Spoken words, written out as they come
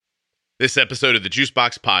This episode of the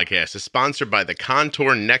Juicebox Podcast is sponsored by the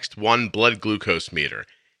Contour Next One blood glucose meter.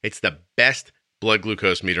 It's the best blood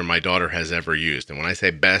glucose meter my daughter has ever used. And when I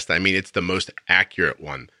say best, I mean it's the most accurate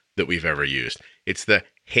one that we've ever used. It's the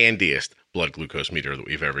handiest blood glucose meter that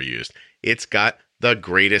we've ever used. It's got the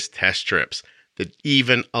greatest test strips that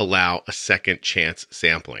even allow a second chance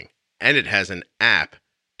sampling. And it has an app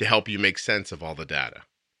to help you make sense of all the data.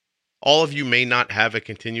 All of you may not have a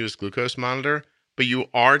continuous glucose monitor, but you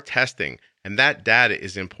are testing, and that data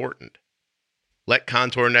is important. Let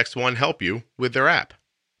Contour Next One help you with their app.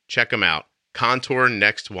 Check them out,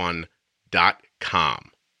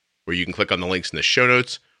 contournext1.com, where you can click on the links in the show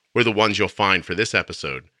notes or the ones you'll find for this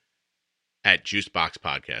episode at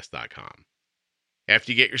juiceboxpodcast.com.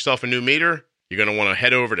 After you get yourself a new meter, you're going to want to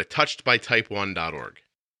head over to touchedbytype1.org.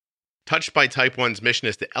 Touched by Type 1's mission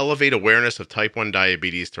is to elevate awareness of type 1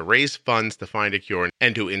 diabetes, to raise funds to find a cure,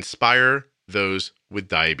 and to inspire those with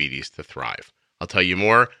diabetes to thrive. I'll tell you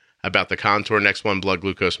more about the Contour Next One blood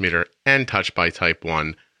glucose meter and Touched by Type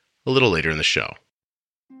 1 a little later in the show.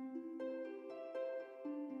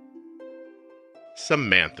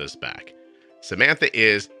 Samantha's back. Samantha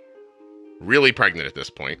is really pregnant at this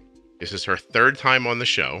point. This is her third time on the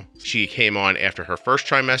show. She came on after her first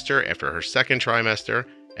trimester, after her second trimester,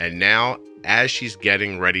 and now as she's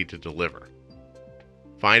getting ready to deliver.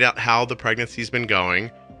 Find out how the pregnancy's been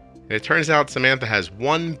going. And it turns out Samantha has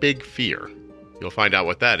one big fear. You'll find out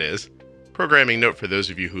what that is. Programming note for those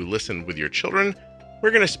of you who listen with your children,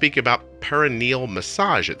 we're going to speak about perineal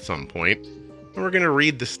massage at some point, and we're going to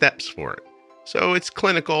read the steps for it. So it's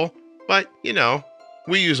clinical, but,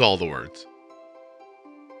 we use all the words.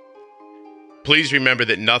 Please remember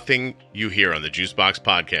that nothing you hear on the Juicebox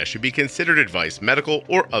Podcast should be considered advice, medical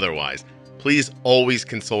or otherwise. Please always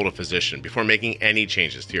consult a physician before making any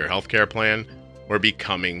changes to your healthcare plan or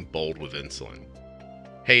becoming bold with insulin.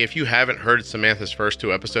 Hey, if you haven't heard Samantha's first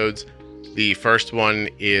two episodes, the first one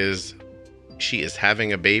is she is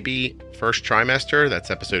having a baby first trimester.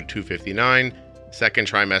 That's episode 259. Second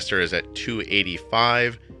trimester is at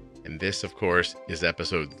 285. And this, of course, is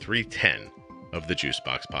episode 310 of the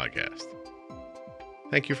Juicebox Podcast.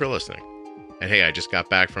 Thank you for listening. And hey, I just got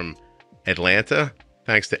back from Atlanta.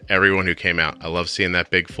 Thanks to everyone who came out. I love seeing that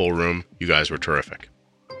big full room. You guys were terrific.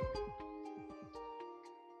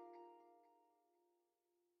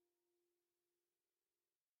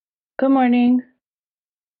 Good morning.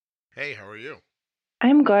 Hey, how are you?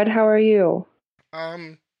 I'm good. How are you?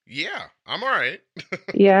 Yeah, I'm all right.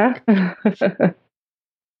 Yeah.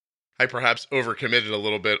 I perhaps overcommitted a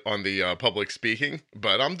little bit on the public speaking,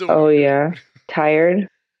 but I'm doing Oh, okay. yeah. Tired?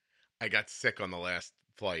 I got sick on the last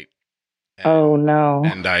flight. Oh, no.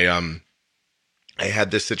 And I had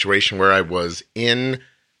this situation where I was in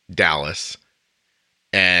Dallas,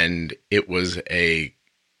 and it was a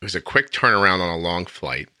quick turnaround on a long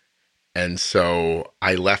flight. And so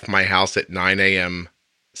I left my house at 9 a.m.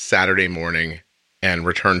 Saturday morning and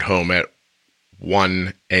returned home at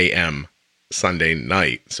 1 a.m. Sunday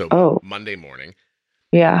night. So Monday morning.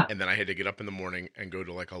 Yeah. And then I had to get up in the morning and go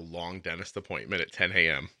to like a long dentist appointment at 10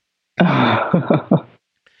 a.m.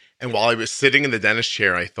 And while I was sitting in the dentist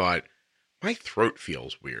chair, I thought, my throat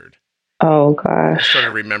feels weird. Oh, I gosh.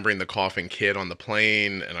 started remembering the coughing kid on the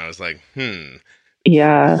plane, and I was like,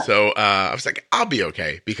 Yeah. So I was like, I'll be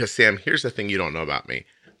okay. Because, Sam, here's the thing you don't know about me.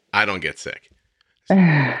 I don't get sick.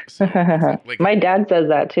 My dad says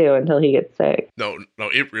that, too, until he gets sick. No,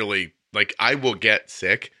 it really, I will get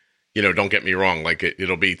sick. Don't get me wrong.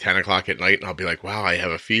 It'll be 10 o'clock at night, and I'll be like, wow, I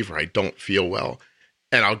have a fever. I don't feel well.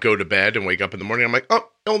 And I'll go to bed and wake up in the morning. I'm like, oh,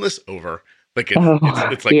 illness over.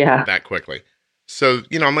 It's like that quickly. So,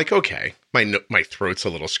 I'm like, okay, my throat's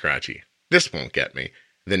a little scratchy. This won't get me.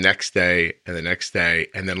 The next day and the next day.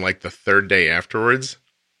 And then the third day afterwards,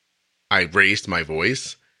 I raised my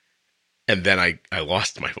voice, and then I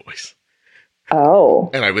lost my voice.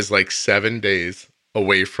 Oh. And I was 7 days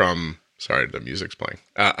away from, sorry, the music's playing.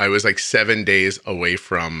 I was 7 days away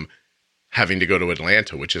from having to go to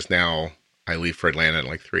Atlanta, which is now, I leave for Atlanta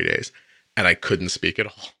in 3 days. And I couldn't speak at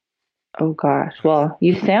all. Oh, gosh. Well,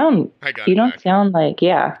 you don't sound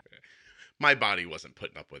yeah. My body wasn't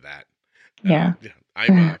putting up with that. Yeah.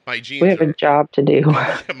 My genes. We have a job to do.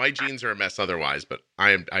 My genes are a mess otherwise, but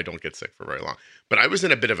I don't get sick for very long. But I was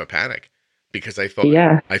in a bit of a panic because I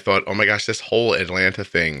thought, oh my gosh, this whole Atlanta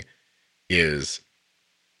thing it's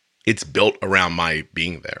built around my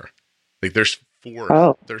being there. There's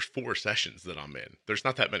four sessions that I'm in. There's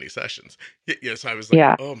not that many sessions. So I was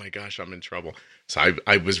oh my gosh, I'm in trouble. So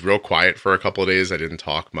I was real quiet for a couple of days. I didn't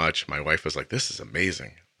talk much. My wife was like, this is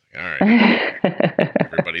amazing. All right.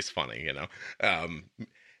 Everybody's funny,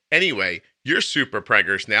 Anyway, you're super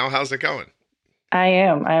preggers now. How's it going? I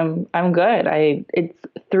am. I'm good. It's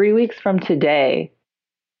 3 weeks from today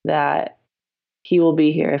that he will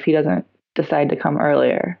be here if he doesn't decide to come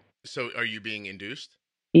earlier. So are you being induced?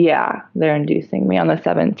 Yeah, they're inducing me on the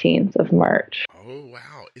 17th of March. Oh,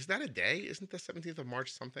 wow. Is that a day? Isn't the 17th of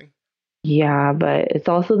March something? Yeah, but it's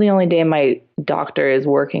also the only day my doctor is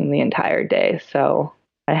working the entire day, so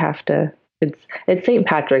I have to. It's St.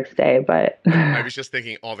 Patrick's Day, but I was just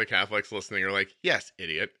thinking all the Catholics listening are like, yes,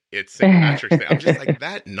 idiot, it's St. Patrick's Day. I'm just like,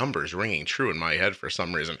 that number's ringing true in my head for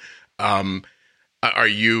some reason. Are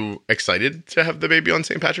you excited to have the baby on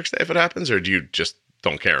St. Patrick's Day if it happens, or do you just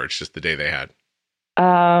don't care? It's just the day they had.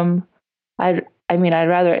 I'd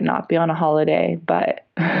rather it not be on a holiday, but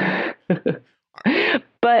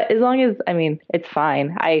but as long as it's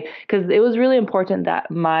fine. Because it was really important that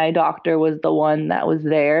my doctor was the one that was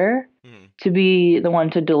there to be the one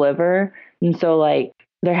to deliver, and so like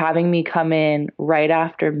they're having me come in right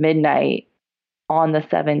after midnight on the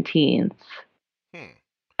 17th,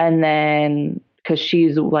 and then because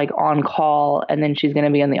she's like on call, and then she's going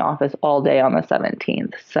to be in the office all day on the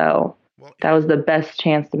 17th, so. Well, that was the best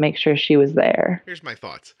chance to make sure she was there. Here's my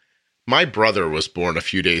thoughts. My brother was born a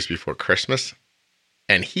few days before Christmas,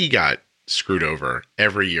 and he got screwed over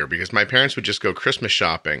every year because my parents would just go Christmas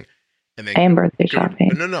shopping and birthday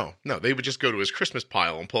shopping. No. They would just go to his Christmas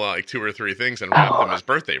pile and pull out like 2 or 3 things and wrap them as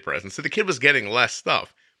birthday presents. So the kid was getting less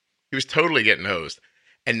stuff. He was totally getting hosed.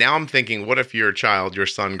 And now I'm thinking, what if your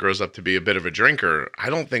son grows up to be a bit of a drinker?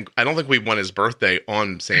 I don't think we want his birthday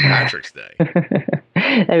on St. Patrick's Day.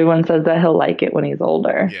 Everyone says that he'll like it when he's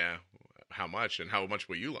older. Yeah. How much? And how much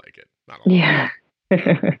will you like it? Not a lot. Yeah.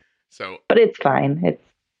 So, but it's fine.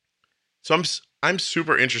 So I'm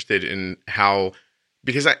super interested in how,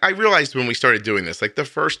 because I realized when we started doing this, like the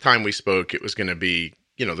first time we spoke, it was going to be,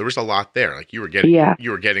 there was a lot there. Like you were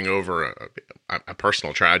getting over a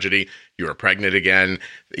personal tragedy. You were pregnant again.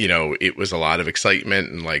 It was a lot of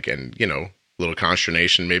excitement and little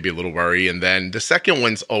consternation, maybe a little worry. And then the second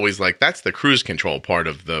one's always like, that's the cruise control part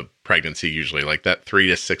of the pregnancy, usually like that 3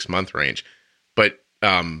 to 6 month range. But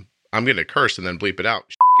I'm going to curse and then bleep it out.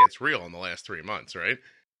 Shit gets real in the last 3 months, right?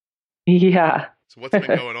 Yeah. So what's been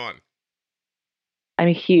going on? I'm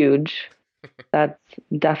huge. That's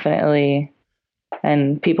definitely,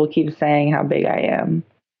 and people keep saying how big I am.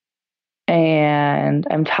 And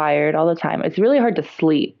I'm tired all the time. It's really hard to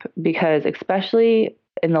sleep because especially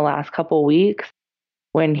in the last couple weeks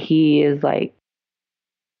when he is like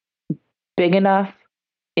big enough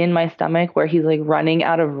in my stomach where he's like running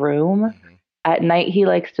out of room. At night he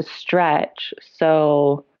likes to stretch,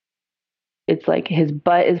 so it's like his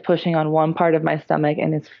butt is pushing on one part of my stomach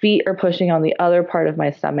and his feet are pushing on the other part of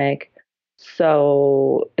my stomach,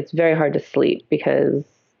 so it's very hard to sleep because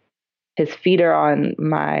his feet are on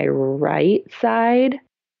my right side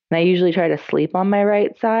and I usually try to sleep on my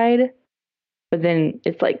right side. But then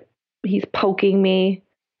it's like he's poking me,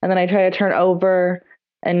 and then I try to turn over,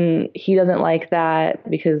 and he doesn't like that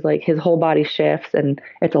because like his whole body shifts, and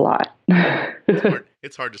it's a lot.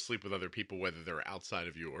 It's hard to sleep with other people, whether they're outside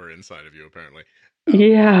of you or inside of you, apparently.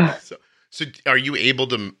 Yeah. So are you able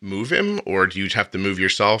to move him, or do you have to move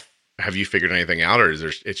yourself? Have you figured anything out, or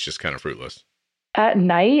it's just kind of fruitless? At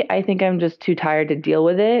night, I think I'm just too tired to deal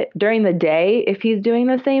with it. During the day, if he's doing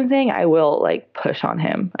the same thing, I will like push on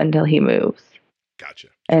him until he moves. Gotcha.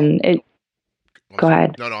 And go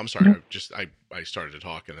ahead. No, I'm sorry. I started to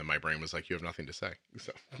talk and then my brain was like, you have nothing to say.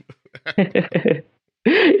 So.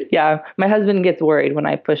 Yeah. My husband gets worried when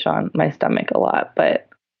I push on my stomach a lot, but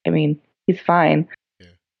he's fine. Yeah.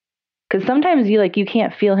 Cause sometimes you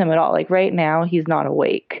can't feel him at all. Like right now he's not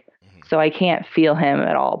awake. So I can't feel him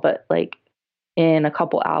at all. But like in a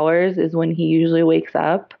couple hours is when he usually wakes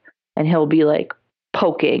up and he'll be like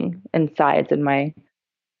poking in sides and my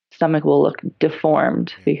stomach will look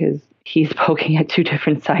deformed because he's poking at 2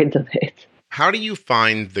 different sides of it. How do you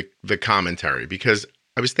find the commentary? Because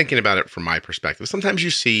I was thinking about it from my perspective. Sometimes you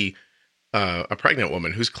see a pregnant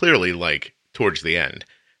woman who's clearly like towards the end,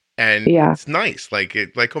 and it's nice. Like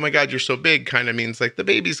oh my God, you're so big kind of means like the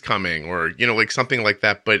baby's coming, or like something like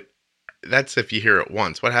that. But that's if you hear it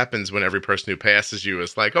once. What happens when every person who passes you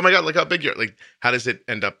is like, oh my God, look how big you're? Like, how does it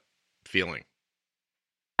end up feeling?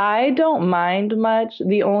 I don't mind much.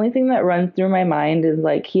 The only thing that runs through my mind is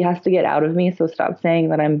like, he has to get out of me. So stop saying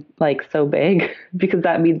that I'm like so big because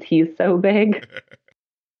that means he's so big.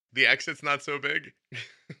 The exit's not so big.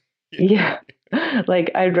 Yeah. Like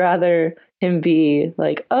I'd rather him be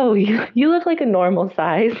like, oh, you look like a normal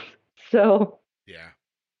size. So yeah,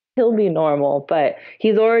 he'll be normal, but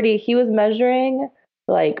he was measuring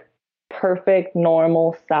like perfect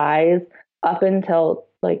normal size up until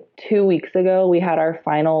like 2 weeks ago, we had our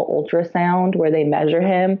final ultrasound where they measure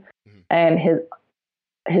him, and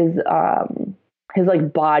his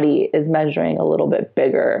like body is measuring a little bit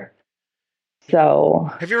bigger. So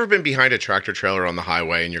have you ever been behind a tractor trailer on the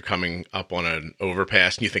highway and you're coming up on an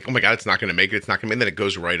overpass and you think, oh my God, it's not going to make it. It's not going to make it. And then it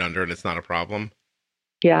goes right under and it's not a problem.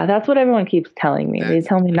 yeah, that's what everyone keeps telling me. They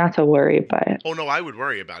tell me not to worry about it. Oh no, I would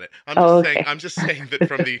worry about it. Okay. I'm just saying that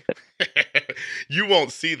from the, you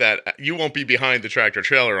won't see that. You won't be behind the tractor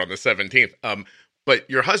trailer on the 17th. But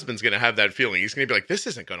your husband's going to have that feeling. He's going to be like, this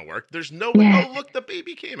isn't going to work. There's no way. Oh, look, the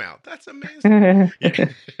baby came out. That's amazing. Yeah,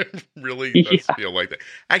 really does feel like that.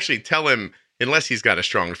 Actually, tell him, unless he's got a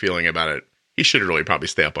strong feeling about it, he should really probably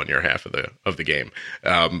stay up on your half of the game.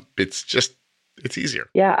 It's easier.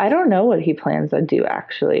 Yeah, I don't know what he plans to do,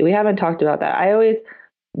 actually. We haven't talked about that. I always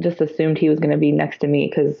just assumed he was going to be next to me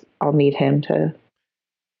because I'll need him to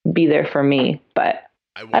be there for me. But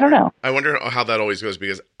I don't know. I wonder how that always goes,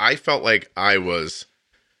 because I felt like I was,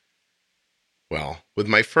 well, with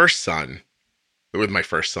my first son,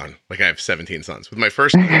 like I have 17 sons. With my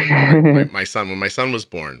first, my son, when my son was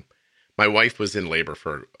born, my wife was in labor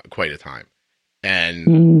for quite a time.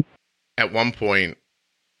 And at one point,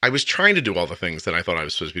 I was trying to do all the things that I thought I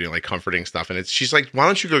was supposed to be doing, like comforting stuff. And she's like, why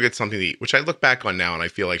don't you go get something to eat? Which I look back on now and I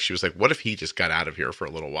feel like she was like, what if he just got out of here for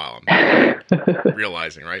a little while? I'm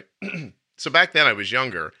realizing, right? So back then I was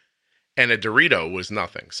younger and a Dorito was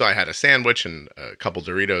nothing. So I had a sandwich and a couple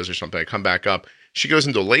Doritos or something. I come back up. She goes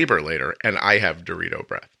into labor later and I have Dorito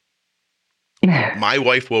breath. My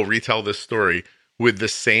wife will retell this story with the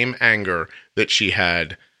same anger that she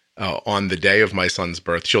had on the day of my son's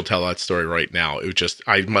birth. She'll tell that story right now. It was just,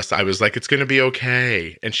 I was like, it's going to be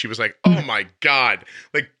okay. And she was like, oh my God,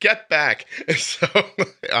 like get back. And so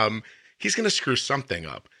he's going to screw something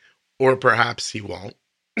up, or perhaps he won't.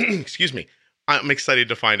 Excuse me. I'm excited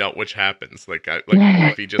to find out which happens.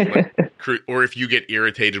 If he just or if you get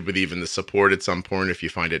irritated with even the support at some point, if you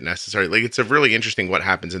find it necessary. Like, it's a really interesting what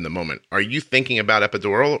happens in the moment. Are you thinking about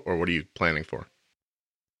epidural, or what are you planning for?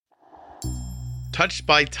 Touched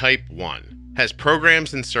by Type 1 has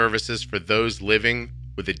programs and services for those living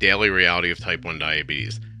with the daily reality of type 1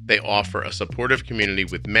 diabetes. They offer a supportive community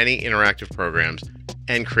with many interactive programs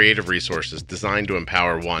and creative resources designed to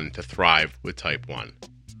empower one to thrive with type 1.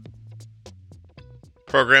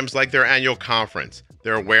 Programs like their annual conference,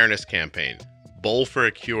 their awareness campaign, Bowl for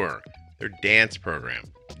a Cure, their dance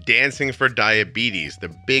program, Dancing for Diabetes,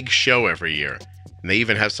 the big show every year. And they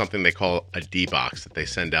even have something they call a D-Box that they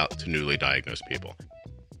send out to newly diagnosed people.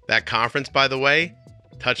 That conference, by the way,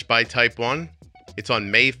 Touched by Type 1, it's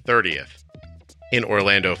on May 30th in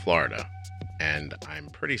Orlando, Florida. And I'm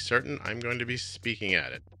pretty certain I'm going to be speaking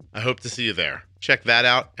at it. I hope to see you there. Check that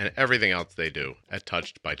out and everything else they do at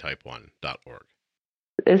touchedbytype1.org.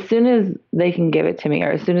 As soon as they can give it to me,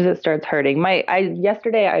 or as soon as it starts hurting,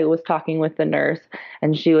 yesterday I was talking with the nurse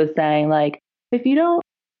and she was saying, like, if you don't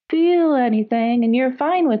feel anything and you're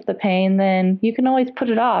fine with the pain, then you can always put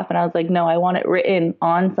it off. And I was like, no, I want it written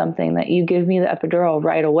on something that you give me the epidural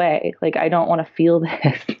right away. Like, I don't want to feel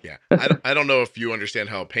this. Yeah. I don't know if you understand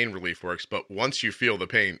how pain relief works, but once you feel the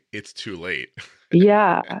pain, it's too late.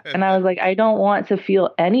 Yeah. And I was like, I don't want to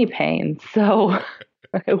feel any pain. So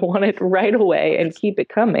I want it right away and keep it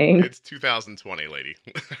coming. It's 2020, lady.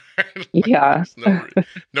 Yeah.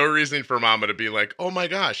 No reason for mama to be like, oh my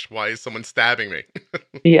gosh, why is someone stabbing me?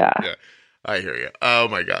 Yeah. Yeah. I hear you. Oh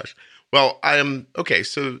my gosh. Well, okay.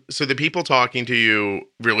 So the people talking to you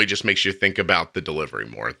really just makes you think about the delivery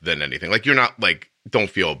more than anything. Like, you're not like, don't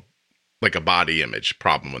feel like a body image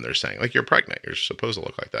problem when they're saying like you're pregnant. You're supposed to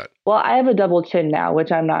look like that. Well, I have a double chin now,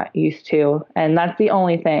 which I'm not used to. And that's the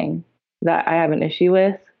only thing that I have an issue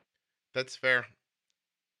with. That's fair.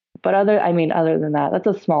 But other than that, that's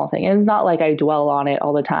a small thing. And it's not like I dwell on it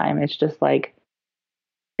all the time. It's just like,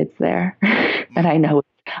 it's there. And I know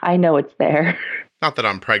it's there. Not that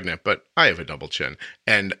I'm pregnant, but I have a double chin.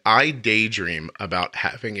 And I daydream about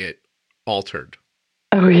having it altered.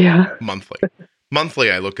 Oh, yeah.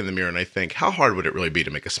 Monthly, I look in the mirror and I think, how hard would it really be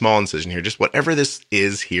to make a small incision here? Just whatever this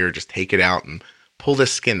is here, just take it out and pull the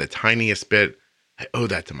skin the tiniest bit. I owe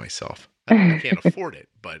that to myself. I can't afford it,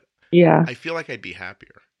 but yeah, I feel like I'd be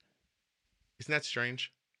happier. Isn't that strange?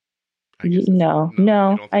 No.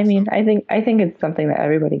 I mean, so? I think it's something that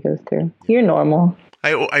everybody goes through. You're normal.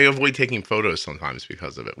 I avoid taking photos sometimes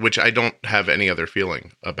because of it, which I don't have any other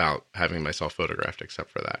feeling about having myself photographed except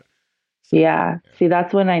for that. So, yeah. See,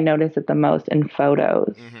 that's when I notice it the most, in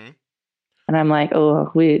photos. Mm-hmm. And I'm like, oh,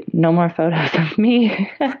 no more photos of me.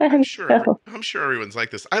 I'm sure everyone's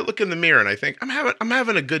like this. I look in the mirror and I think I'm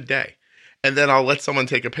having a good day. And then I'll let someone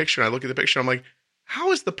take a picture and I look at the picture and I'm like,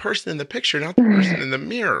 how is the person in the picture not the person in the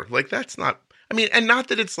mirror? Like, that's not, I mean, and not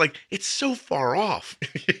that it's like, it's so far off.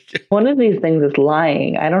 One of these things is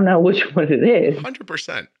lying. I don't know which one it is.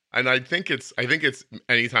 100%. And I think it's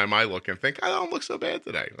anytime I look and think, I don't look so bad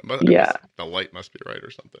today. Yeah. The light must be right or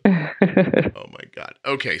something. Oh my God.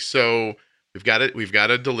 Okay. So we've got it. We've got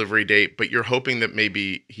a delivery date, but you're hoping that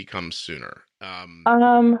maybe he comes sooner.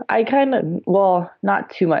 I kind of, well, not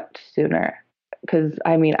too much sooner. Because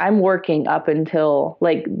I mean, I'm working up until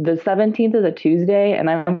like the 17th is a Tuesday, and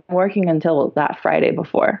I'm working until that Friday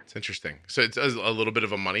before. It's interesting. So it's a little bit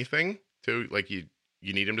of a money thing too. Like you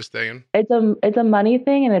need him to stay in. It's a money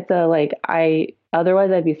thing, and it's a like otherwise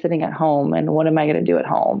I'd be sitting at home, and what am I going to do at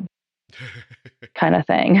home? Kind of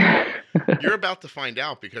thing. You're about to find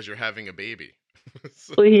out because you're having a baby.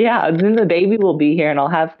 Well, yeah, then the baby will be here, and I'll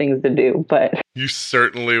have things to do. But you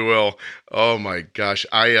certainly will. Oh my gosh,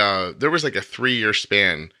 there was like a 3-year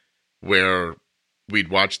span where we'd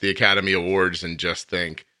watch the Academy Awards and just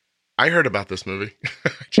think, I heard about this movie.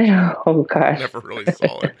 Oh gosh, never really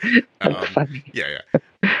saw it. That's funny. Yeah.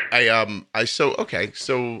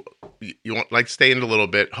 So you want like stay in a little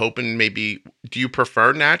bit, hoping maybe. Do you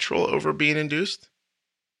prefer natural over being induced?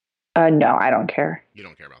 No, I don't care. You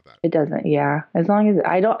don't care about that. It doesn't. Yeah, as long as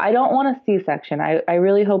I don't want a C-section. I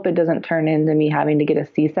really hope it doesn't turn into me having to get a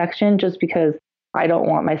C-section just because I don't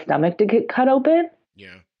want my stomach to get cut open.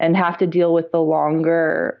 Yeah. And have to deal with the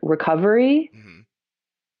longer recovery. Mm-hmm.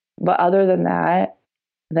 But other than that,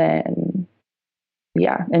 then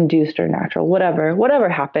yeah, induced or natural, whatever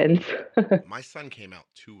happens. My son came out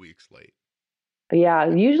 2 weeks late. Yeah,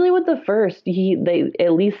 usually with the first, they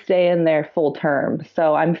at least stay in there full term.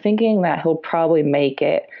 So I'm thinking that he'll probably make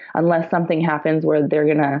it unless something happens where they're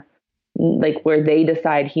gonna where they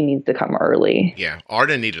decide he needs to come early. Yeah,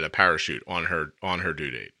 Arden needed a parachute on her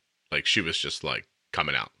due date. Like she was just like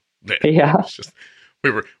coming out. Yeah, it's just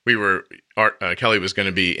Kelly was going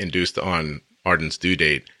to be induced on Arden's due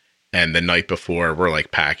date, and the night before we're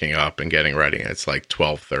like packing up and getting ready. And it's like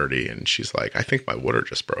 12:30, and she's like, "I think my water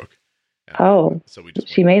just broke." So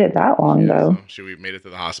she made it that long though. So we made it to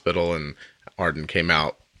the hospital, and Arden came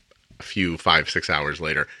out a few 5-6 hours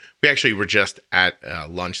later. We actually were just at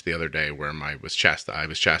lunch the other day where I was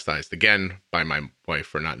chastised again by my wife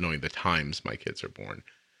for not knowing the times my kids are born.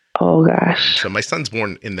 Oh gosh. So my son's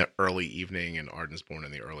born in the early evening and Arden's born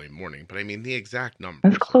in the early morning. But I mean the exact number.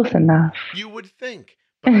 That's close enough. You would think.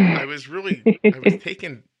 But I was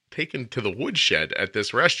taken to the woodshed at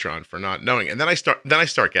this restaurant for not knowing. And then I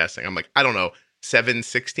start guessing. I'm like, I don't know,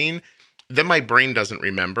 7:16. Then my brain doesn't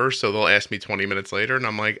remember, so they'll ask me 20 minutes later, and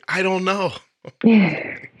I'm like, I don't know.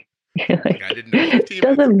 Like, I didn't know. It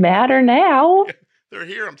doesn't matter now. They're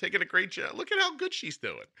here. I'm taking a great job. Look at how good she's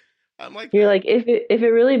doing. I'm like, you're like, if it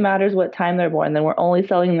really matters what time they're born, then we're only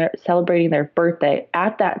celebrating their birthday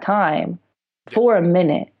at that time for a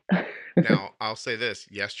minute. Now, I'll say this.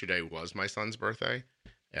 Yesterday was my son's birthday.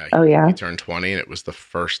 He turned 20, and it was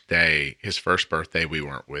his first birthday. We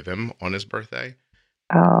weren't with him on his birthday.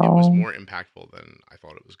 Oh. It was more impactful than I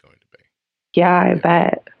thought it was going to be. Yeah, I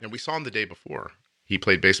bet. And we saw him the day before. He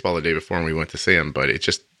played baseball the day before, and we went to see him, but it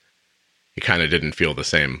kind of didn't feel the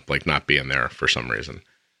same, like not being there for some reason.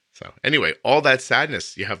 So anyway, all that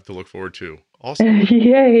sadness you have to look forward to also.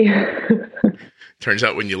 Yay. Turns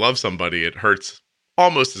out when you love somebody, it hurts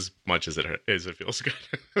almost as much as it feels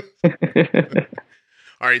good.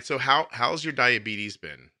 All right. So how's your diabetes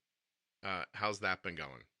been? How's that been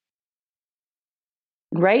going?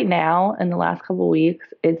 Right now, in the last couple of weeks,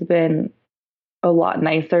 it's been a lot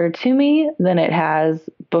nicer to me than it has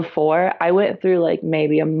before. I went through like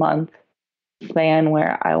maybe a month span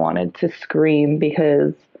where I wanted to scream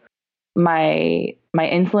because my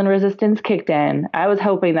insulin resistance kicked in. I was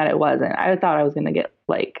hoping that it wasn't. I thought I was going to get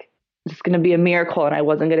just going to be a miracle and I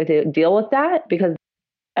wasn't going to deal with that because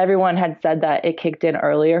everyone had said that it kicked in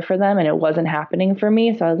earlier for them and it wasn't happening for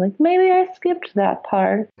me. So I was like, maybe I skipped that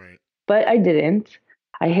part. Right. But I didn't.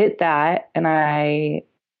 I hit that and I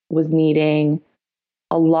was needing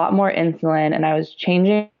a lot more insulin and I was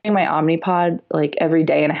changing my Omnipod like every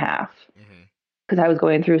day and a half because I was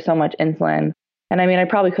going through so much insulin. And I mean, I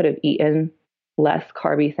probably could have eaten less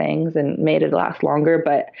carby things and made it last longer,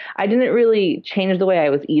 but I didn't really change the way I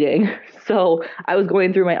was eating. So I was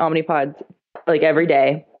going through my Omnipods like every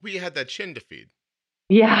day. Well, you had that chin to feed.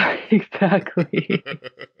 Yeah, exactly.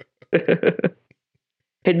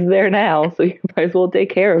 It's there now, so you might as well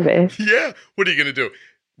take care of it. Yeah. What are you going to do?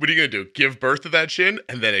 What are you going to do? Give birth to that chin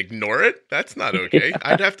and then ignore it? That's not okay. Yeah.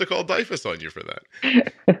 I'd have to call DIFUS on you for that.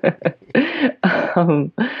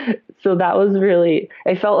 So that was really,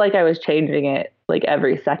 I felt like I was changing it like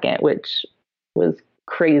every second, which was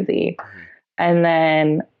crazy. And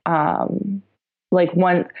then, like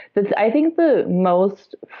I think the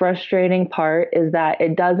most frustrating part is that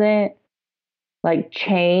it doesn't like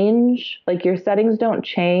change, like your settings don't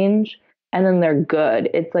change and then they're good.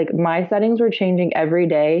 It's like my settings were changing every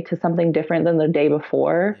day to something different than the day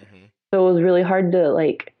before. Mm-hmm. So it was really hard to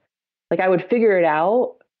like I would figure it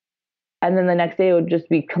out and then the next day it would just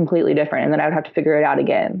be completely different and then I would have to figure it out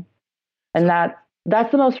again. And So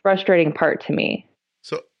that's the most frustrating part to me.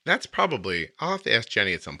 So that's probably, I'll have to ask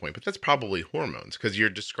Jenny at some point, but that's probably hormones because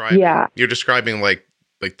Yeah. you're describing like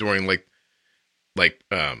during like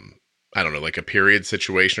I don't know, like a period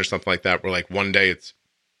situation or something like that where like one day it's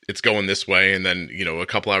going this way and then, a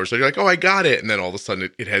couple hours later you're like, "Oh, I got it." And then all of a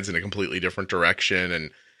sudden it heads in a completely different direction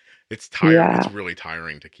and it's tired. Yeah. It's really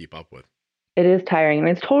tiring to keep up with. It is tiring, and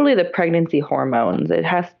it's totally the pregnancy hormones. It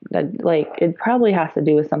has it probably has to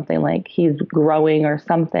do with something like he's growing or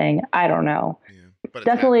something. I don't know. Yeah. But it's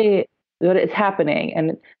Definitely, but it's happening,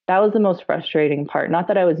 and that was the most frustrating part. Not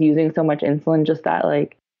that I was using so much insulin, just that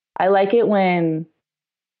like I like it when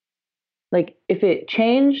like if it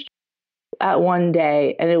changed at one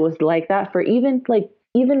day and it was like that for even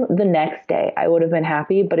the next day, I would have been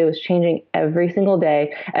happy, but it was changing every single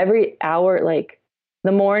day, every hour. Like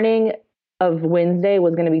the morning of Wednesday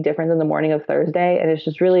was going to be different than the morning of Thursday. And it's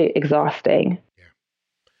just really exhausting. Yeah.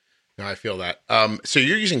 No, I feel that. So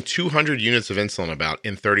you're using 200 units of insulin about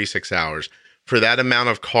in 36 hours. For that amount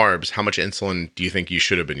of carbs, how much insulin do you think you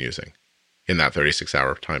should have been using in that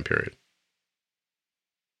 36-hour time period?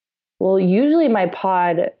 Well, usually my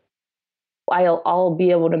pod, I'll be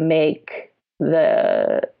able to make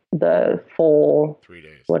the full 3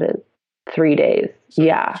 days. what is 3 days. So,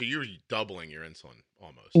 Yeah. So you're doubling your insulin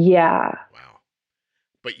almost. Yeah. Wow.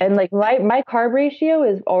 But And like my carb ratio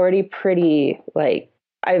is already pretty like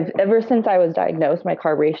I've ever since I was diagnosed, my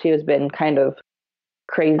carb ratio has been kind of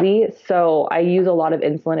crazy. So I use a lot of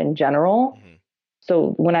insulin in general. mm-hmm.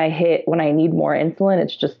 So when I need more insulin,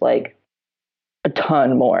 it's just like a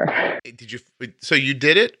ton more. So you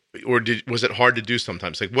did it or was it hard to do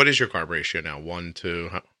sometimes? Like what is your carb ratio now? 1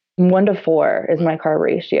 to 1 to 4 is my carb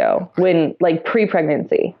ratio when like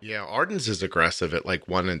pre-pregnancy. Yeah, Arden's is aggressive at like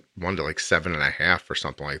 1 to like 7.5 or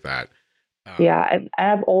something like that. Yeah, and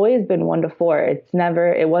I've always been 1 to 4. It's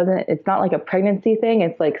not like a pregnancy thing.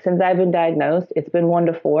 It's like since I've been diagnosed, it's been 1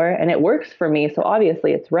 to 4 and it works for me. So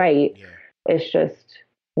obviously it's right. Yeah. It's just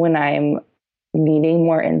when I'm needing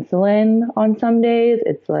more insulin on some days,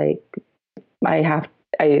 it's like I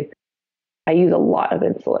use a lot of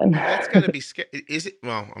insulin. That's got to be scary. Is it?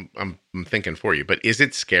 Well, I'm thinking for you, but is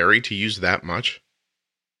it scary to use that much?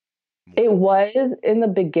 It was in the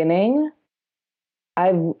beginning.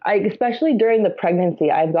 I especially during the pregnancy,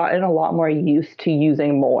 I've gotten a lot more used to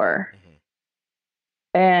using more.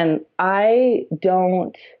 Mm-hmm. And I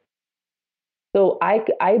don't. So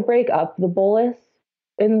I break up the bolus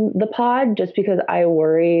in the pod just because I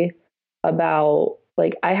worry about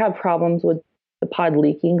like I have problems with the pod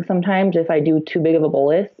leaking sometimes if I do too big of a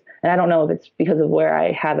bolus. And I don't know if it's because of where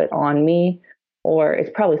I have it on me or it's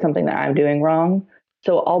probably something that I'm doing wrong.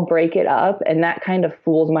 So I'll break it up and that kind of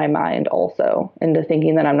fools my mind also into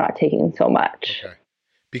thinking that I'm not taking so much. Okay.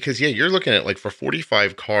 Because yeah, you're looking at like for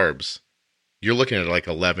 45 carbs, you're looking at like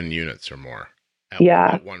 11 units or more.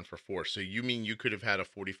 At 1 for 4. So you mean you could have had a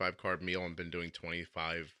 45 carb meal and been doing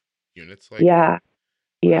 25 units? Like yeah.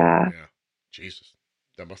 Yeah. Jesus.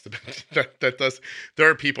 That must have been, that does. There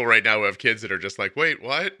are people right now who have kids that are just like, wait,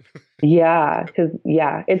 what? Yeah. Cause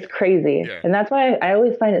it's crazy. Yeah. And that's why I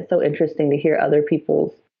always find it so interesting to hear other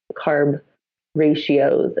people's carb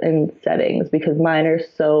ratios and settings because mine are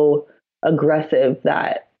so aggressive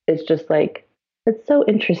that it's just like, it's so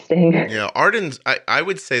interesting. Yeah. Arden's, I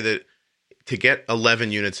would say that to get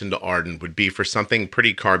 11 units into Arden would be for something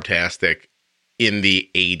pretty carbtastic in the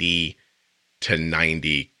 80 to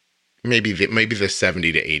 90, maybe the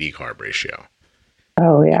 70 to 80 carb ratio.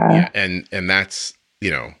 Oh yeah. And that's,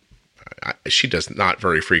 she does not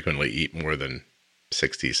very frequently eat more than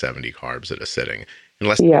 60, 70 carbs at a sitting,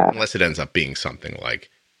 unless it ends up being something like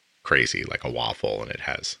crazy, like a waffle and it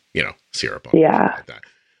has, syrup on it, like that.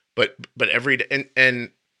 But every day, and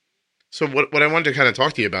so what I wanted to kind of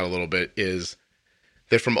talk to you about a little bit is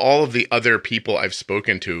that from all of the other people I've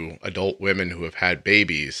spoken to, adult women who have had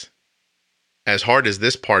babies, as hard as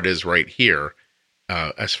this part is right here,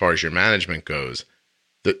 as far as your management goes,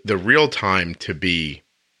 the real time to be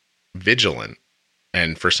vigilant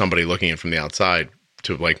and for somebody looking in from the outside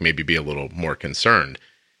to like maybe be a little more concerned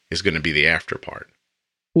is going to be the after part.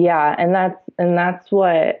 Yeah, and that's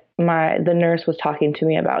what the nurse was talking to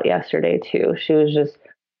me about yesterday too. She was just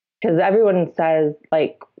because everyone says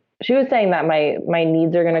like she was saying that my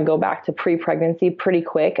needs are going to go back to pre-pregnancy pretty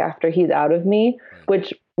quick after he's out of me, Right.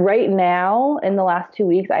 which right now in the last 2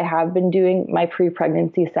 weeks, I have been doing my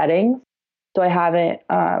pre-pregnancy settings. So I haven't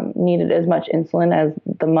needed as much insulin as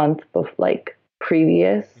the month like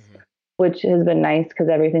previous, which has been nice because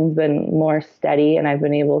everything's been more steady and I've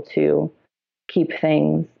been able to keep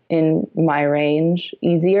things in my range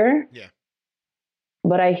easier. Yeah.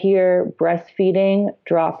 But I hear breastfeeding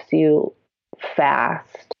drops you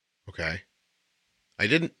fast. Okay.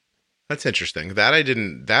 That's interesting. That I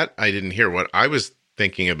didn't hear. What I was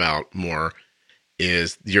thinking about more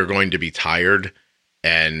is you're going to be tired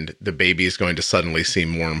and the baby is going to suddenly seem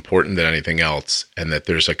more important than anything else. And that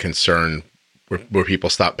there's a concern where people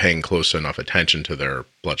stop paying close enough attention to their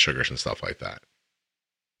blood sugars and stuff like that.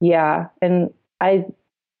 Yeah. And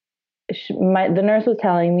the nurse was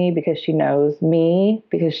telling me because she knows me,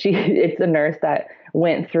 because it's a nurse that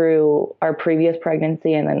went through our previous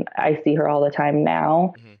pregnancy and then I see her all the time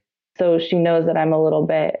now. Mm-hmm. So she knows that I'm a little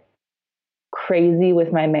bit crazy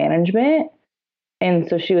with my management. And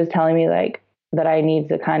so she was telling me like that I need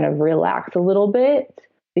to kind of relax a little bit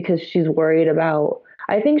because she's worried about,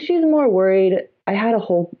 I think she's more worried. I had a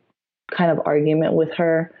whole kind of argument with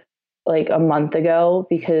her like a month ago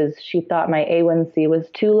because she thought my A1C was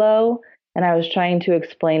too low. And I was trying to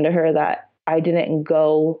explain to her that I didn't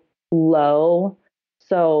go low.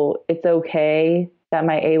 So it's okay that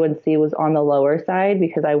my A1C was on the lower side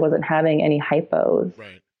because I wasn't having any hypos.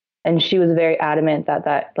 Right. And she was very adamant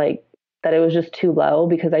that it was just too low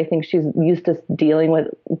because I think she's used to dealing with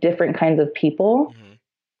different kinds of people. Mm-hmm.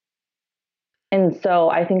 And so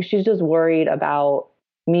I think she's just worried about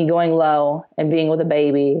me going low and being with a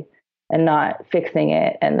baby and not fixing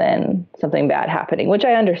it and then something bad happening, which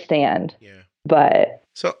I understand. Yeah. But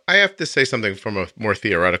so I have to say something from a more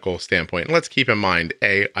theoretical standpoint. And let's keep in mind,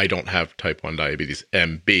 A, I don't have type 1 diabetes,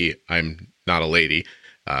 and B, I'm not a lady.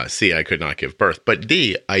 C, I could not give birth. But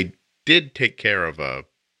D, I did take care of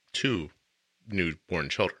 2 newborn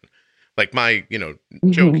children. Like my,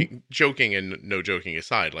 joking and no joking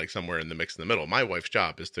aside, like somewhere in the mix in the middle, my wife's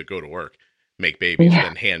job is to go to work, make babies, and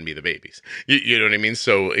then hand me the babies. You know what I mean?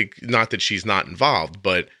 So not that she's not involved,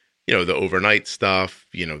 but the overnight stuff,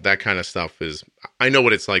 that kind of stuff I know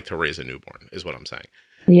what it's like to raise a newborn is what I'm saying.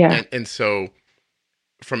 Yeah. And so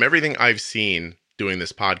from everything I've seen doing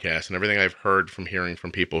this podcast and everything I've heard from hearing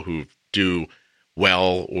from people who do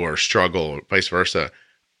well or struggle or vice versa,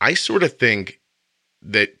 I sort of think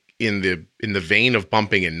that in the vein of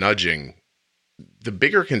bumping and nudging, the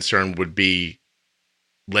bigger concern would be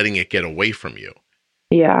letting it get away from you.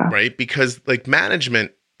 Yeah. Right? Because like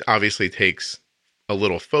management obviously takes a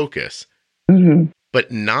little focus,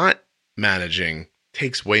 but not managing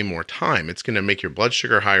takes way more time. It's going to make your blood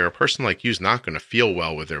sugar higher. A person like you is not going to feel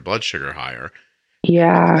well with their blood sugar higher.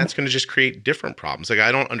 Yeah. And that's going to just create different problems. Like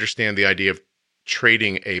I don't understand the idea of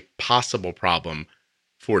trading a possible problem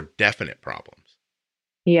for definite problems.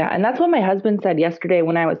 Yeah. And that's what my husband said yesterday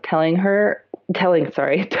when I was telling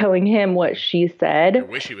him what she said. I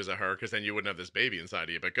wish he was a her, because then you wouldn't have this baby inside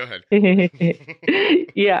of you, but go ahead.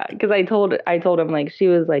 Yeah. Because I told him, like, she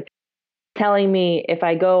was like telling me if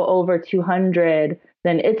I go over 200,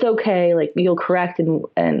 then it's okay. Like you'll correct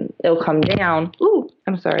and it'll come down. Ooh,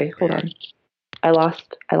 I'm sorry. Hold on. I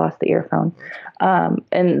lost the earphone.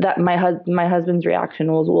 And that my husband's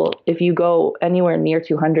reaction was, well, if you go anywhere near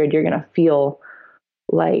 200, you're going to feel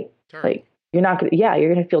like you're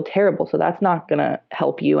going to feel terrible. So that's not going to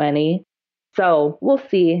help you any. So we'll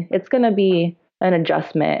see. It's going to be an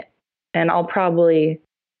adjustment, and I'll probably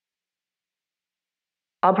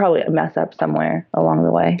mess up somewhere along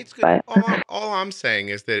the way. It's good. But all I'm saying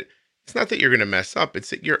is that it's not that you're going to mess up. It's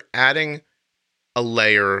that you're adding a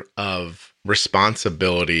layer of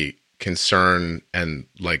responsibility, concern, and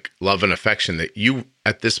like love and affection that you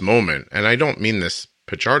at this moment, and I don't mean this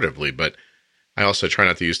pejoratively, but I also try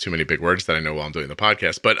not to use too many big words that I know while I'm doing the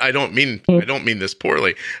podcast, but I don't mean this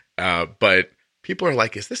poorly. But people are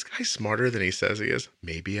like, is this guy smarter than he says he is?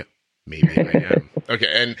 Maybe I am.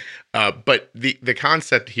 Okay. And, but the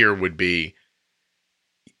concept here would be,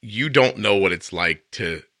 you don't know what it's like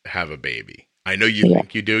to have a baby. I know you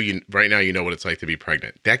think you do. Right now, you know what it's like to be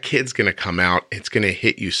pregnant. That kid's going to come out. It's going to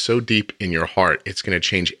hit you so deep in your heart. It's going to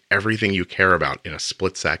change everything you care about in a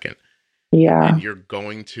split second. Yeah. And you're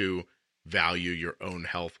going to value your own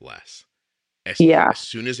health less. As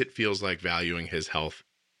soon as it feels like valuing his health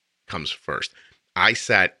comes first. I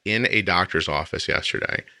sat in a doctor's office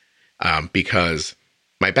yesterday because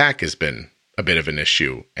my back has been a bit of an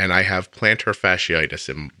issue, and I have plantar fasciitis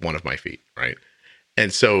in one of my feet, right?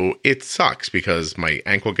 And so it sucks because my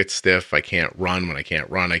ankle gets stiff. I can't run. When I can't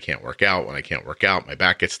run, I can't work out. When I can't work out, my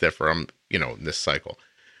back gets stiffer. I'm, in this cycle.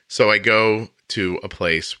 So I go to a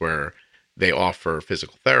place where they offer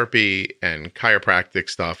physical therapy and chiropractic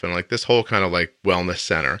stuff and like this whole kind of like wellness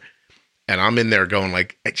center. And I'm in there going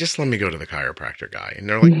like, just let me go to the chiropractor guy. And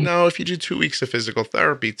they're like, no, if you do 2 weeks of physical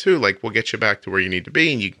therapy too, like we'll get you back to where you need to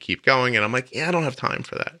be and you can keep going. And I'm like, yeah, I don't have time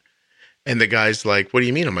for that. And the guy's like, what do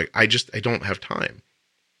you mean? I'm like, I don't have time.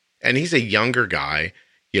 And he's a younger guy,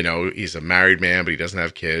 he's a married man, but he doesn't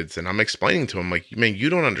have kids. And I'm explaining to him like, man, you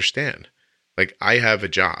don't understand. Like I have a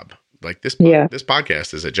job. Like this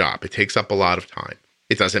podcast is a job. It takes up a lot of time.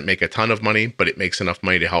 It doesn't make a ton of money, but it makes enough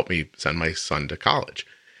money to help me send my son to college.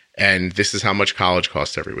 And this is how much college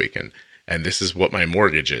costs every weekend. And this is what my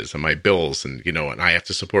mortgage is and my bills. And, and I have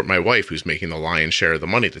to support my wife who's making the lion's share of the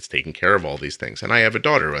money that's taking care of all these things. And I have a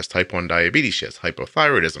daughter who has type 1 diabetes. She has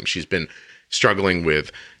hypothyroidism. She's been struggling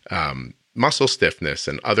with muscle stiffness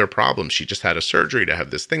and other problems. She just had a surgery to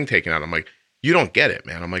have this thing taken out. I'm like, you don't get it,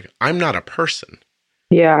 man. I'm like, I'm not a person.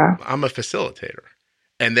 Yeah. I'm a facilitator.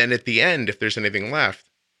 And then at the end, if there's anything left,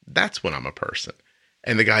 that's when I'm a person.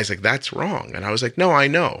 And the guy's like, that's wrong. And I was like, no, I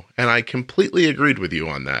know. And I completely agreed with you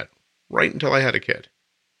on that right until I had a kid.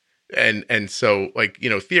 And so like,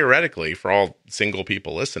 theoretically for all single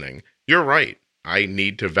people listening, you're right. I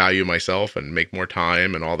need to value myself and make more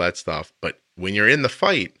time and all that stuff. But when you're in the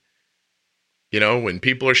fight, when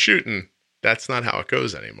people are shooting, that's not how it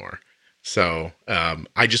goes anymore. So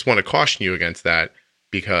I just want to caution you against that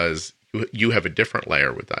because you have a different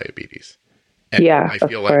layer with diabetes. And yeah, I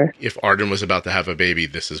feel like if Arden was about to have a baby,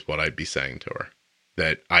 this is what I'd be saying to her,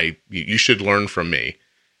 that you should learn from me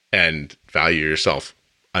and value yourself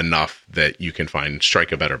enough that you can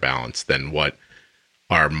strike a better balance than what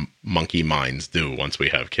our monkey minds do once we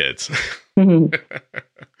have kids, mm-hmm.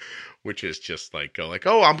 which is just like,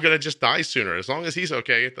 oh, I'm going to just die sooner. As long as he's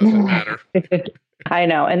okay, it doesn't matter. I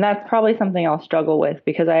know. And that's probably something I'll struggle with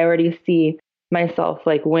because I already see myself,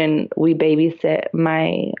 like when we babysit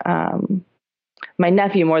my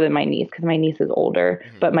nephew more than my niece, because my niece is older,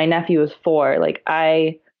 but my nephew is 4. Like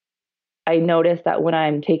I notice that when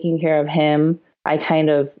I'm taking care of him, I kind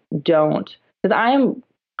of don't, because I'm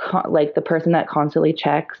like the person that constantly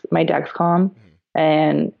checks my Dexcom,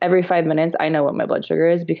 and every 5 minutes I know what my blood sugar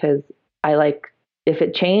is because I like, if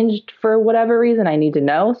it changed for whatever reason, I need to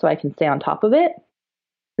know so I can stay on top of it,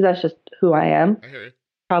 because that's just who I am. I hear you.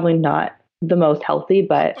 Probably not the most healthy,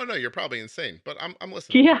 but oh no, you're probably insane, but I'm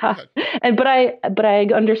listening. Yeah. And but I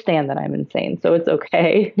understand that I'm insane, so it's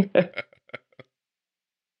okay.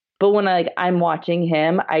 But when I'm watching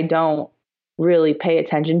him, I don't really pay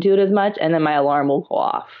attention to it as much, and then my alarm will go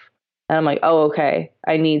off. And I'm like, "Oh, okay.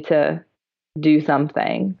 I need to do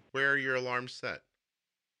something." Where are your alarms set?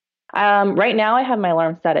 Right now I have my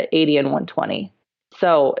alarm set at 80 and 120.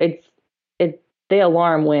 So they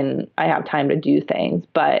alarm when I have time to do things,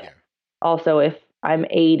 but also if I'm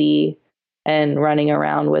 80 and running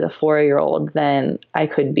around with a 4-year-old, then I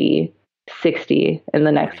could be 60 in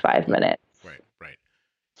the next 5 minutes. Right.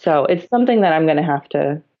 So it's something that I'm going to have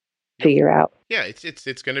to figure out. Yeah,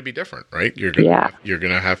 it's going to be different, right? You're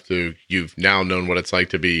going to have to, you've now known what it's like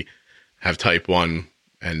to have type 1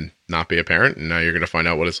 and not be a parent, and now you're going to find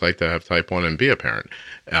out what it's like to have type 1 and be a parent.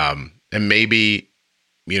 And maybe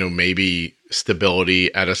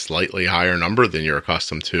stability at a slightly higher number than you're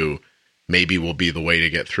accustomed to maybe will be the way to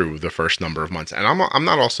get through the first number of months. And I'm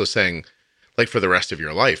not also saying like for the rest of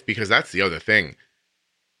your life, because that's the other thing,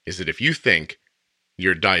 is that if you think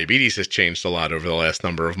your diabetes has changed a lot over the last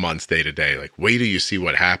number of months, day to day, like wait till you see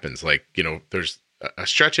what happens. Like, there's a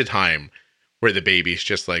stretch of time where the baby's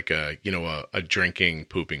just like a drinking,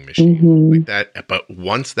 pooping machine like that. But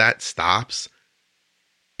once that stops,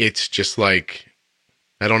 it's just like,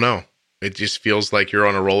 I don't know. It just feels like you're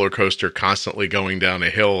on a roller coaster constantly going down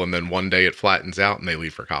a hill, and then one day it flattens out and they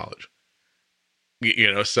leave for college.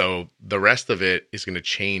 So the rest of it is going to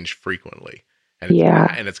change frequently.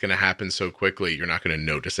 And it's going to happen so quickly, you're not going to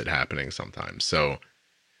notice it happening sometimes. So,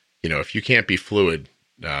 if you can't be fluid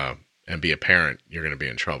and be a parent, you're going to be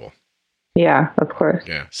in trouble. Yeah, of course.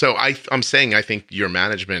 Yeah. So I'm saying I think your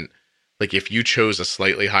management, like if you chose a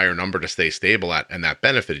slightly higher number to stay stable at and that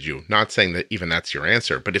benefited you, not saying that even that's your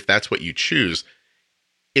answer, but if that's what you choose,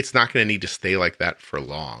 it's not going to need to stay like that for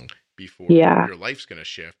long before your life's going to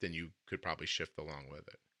shift, and you could probably shift along with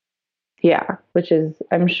it. Yeah, which is,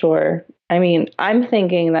 I'm sure. I mean, I'm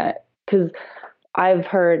thinking that because I've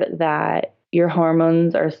heard that your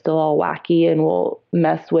hormones are still all wacky and will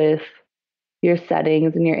mess with your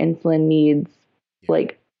settings and your insulin needs,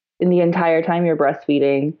 like in the entire time you're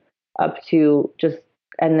breastfeeding up to just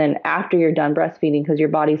and then after you're done breastfeeding, because your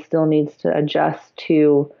body still needs to adjust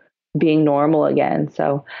to being normal again.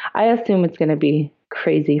 So I assume it's going to be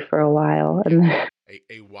crazy for a while,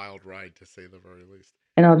 A wild ride, to say the very least.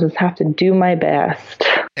 and I'll just have to do my best.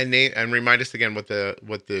 And remind us again what the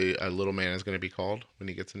little man is going to be called when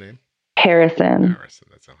he gets a name. Harrison.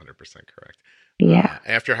 That's 100% correct. Yeah.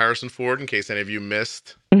 After Harrison Ford, in case any of you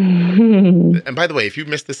missed. And by the way, if you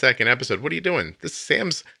missed the second episode, what are you doing?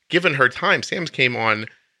 Sam's given her time. Sam's came on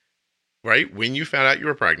right when you found out you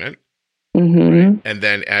were pregnant. Mm-hmm. Right? And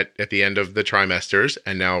then at the end of the trimesters,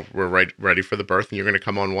 and now we're ready for the birth, and you're going to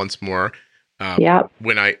come on once more.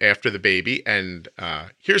 After the baby. And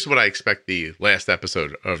here's what I expect the last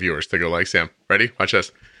episode of yours to go like. Sam, ready? Watch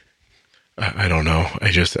this. I don't know.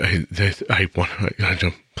 I want.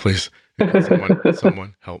 Please,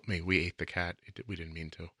 someone help me. We ate the cat. We didn't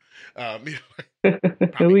mean to.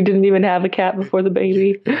 We didn't even have a cat before the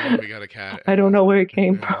baby. We got a cat. I don't know where it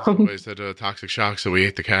came from. Somebody said toxic shock, so we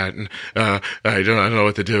ate the cat, and I don't know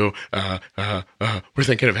what to do. We're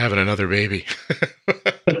thinking of having another baby.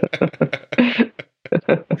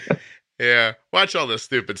 Yeah, watch all this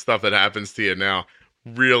stupid stuff that happens to you now.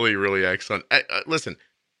 Really, really excellent. Listen,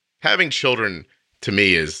 having children to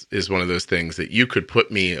me is one of those things that you could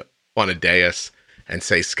put me on a dais and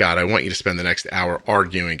say, Scott, I want you to spend the next hour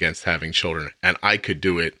arguing against having children. And I could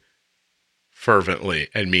do it fervently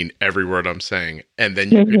and mean every word I'm saying. And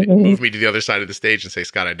then you could move me to the other side of the stage and say,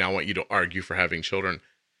 Scott, I now want you to argue for having children.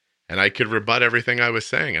 And I could rebut everything I was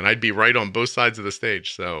saying. And I'd be right on both sides of the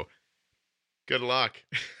stage. So good luck.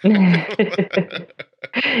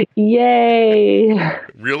 Yay.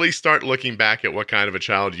 Really start looking back at what kind of a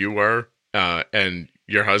child you were and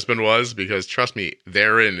your husband was, because trust me,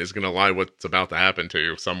 therein is going to lie what's about to happen to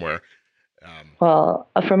you somewhere. Well,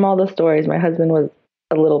 from all the stories, my husband was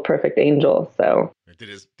a little perfect angel. So did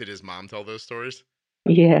his mom tell those stories?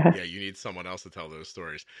 Yeah. Yeah, you need someone else to tell those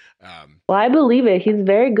stories. Well, I believe it. He's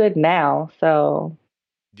very good now. So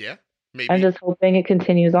yeah, maybe. I'm just hoping it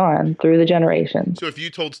continues on through the generations. So if you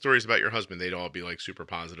told stories about your husband, they'd all be like super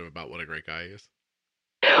positive about what a great guy he is?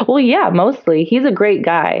 Well, yeah, mostly. He's a great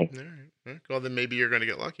guy. All right. Well, then maybe you're going to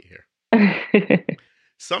get lucky here.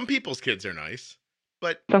 Some people's kids are nice,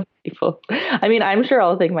 but... Some people. I mean, I'm sure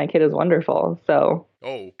I'll think my kid is wonderful, so...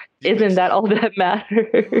 Isn't that all that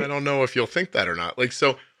matters? I don't know if you'll think that or not. Like,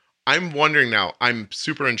 so I'm wondering now, I'm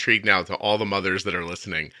super intrigued now to all the mothers that are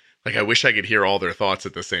listening. Like, I wish I could hear all their thoughts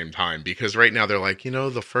at the same time, because right now they're like,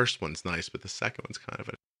 the first one's nice, but the second one's kind of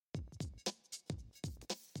a...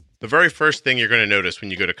 The very first thing you're going to notice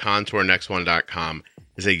when you go to contournext1.com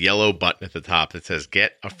is a yellow button at the top that says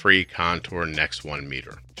get a free Contour Next One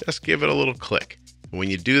meter. Just give it a little click. And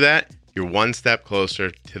when you do that, you're one step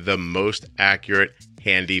closer to the most accurate,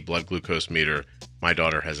 handy blood glucose meter my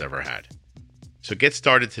daughter has ever had. So get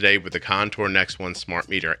started today with the Contour Next One smart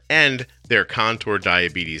meter and their Contour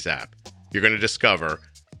Diabetes app. You're going to discover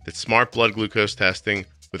that smart blood glucose testing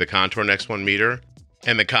with the Contour Next One meter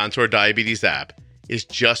and the Contour Diabetes app is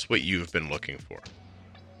just what you've been looking for.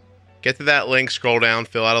 Get to that link, scroll down,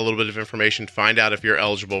 fill out a little bit of information, find out if you're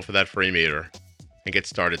eligible for that free meter, and get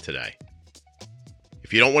started today.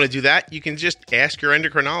 If you don't want to do that, you can just ask your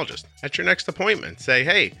endocrinologist at your next appointment. Say,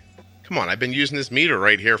 hey, come on, I've been using this meter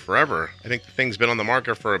right here forever. I think the thing's been on the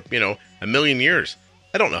market for, a million years.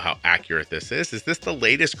 I don't know how accurate this is. Is this the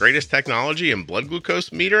latest, greatest technology in blood glucose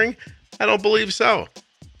metering? I don't believe so.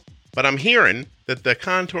 But I'm hearing that the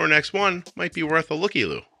Contour Next One might be worth a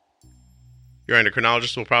looky-loo. Your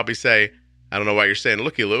endocrinologist will probably say, I don't know why you're saying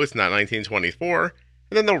looky-loo, it's not 1924. And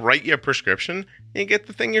then they'll write you a prescription and get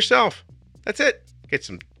the thing yourself. That's it. Get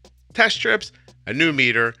some test strips, a new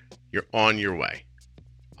meter, you're on your way.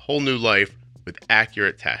 A whole new life with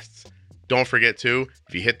accurate tests. Don't forget to,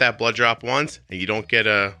 if you hit that blood drop once and you don't get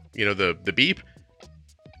the beep,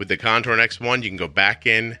 with the Contour Next One, you can go back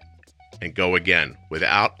in and go again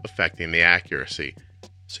without affecting the accuracy.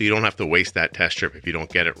 So you don't have to waste that test strip if you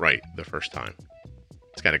don't get it right the first time.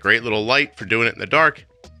 It's got a great little light for doing it in the dark,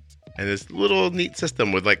 and this little neat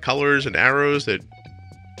system with like colors and arrows that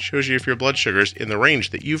shows you if your blood sugar's in the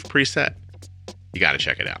range that you've preset. You got to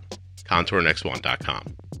check it out.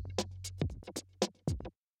 ContourNext1.com.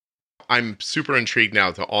 I'm super intrigued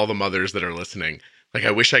now to all the mothers that are listening. Like,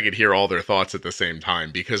 I wish I could hear all their thoughts at the same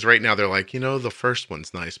time, because right now they're like, the first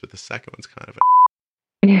one's nice, but the second one's kind of a...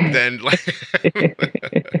 Then, like,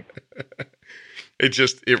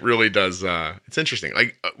 it really does. It's interesting.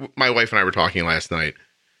 Like, my wife and I were talking last night.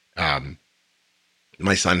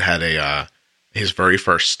 My son had his very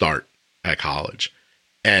first start at college,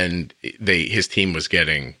 and his team was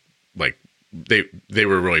getting, like, they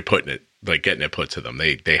were really putting it, like, getting it put to them.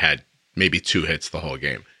 They had maybe 2 hits the whole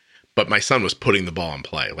game. But my son was putting the ball in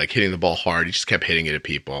play, like hitting the ball hard. He just kept hitting it at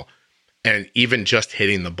people. And even just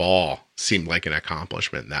hitting the ball seemed like an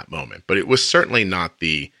accomplishment in that moment. But it was certainly not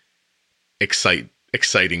the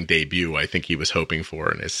exciting debut I think he was hoping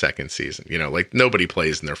for in his second season. You know, like nobody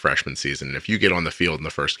plays in their freshman season. And if you get on the field in the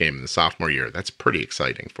first game in the sophomore year, that's pretty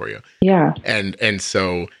exciting for you. Yeah. And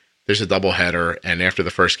so there's a doubleheader. And after the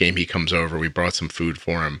first game, he comes over. We brought some food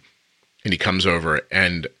for him. And he comes over,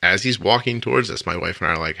 and as he's walking towards us, my wife and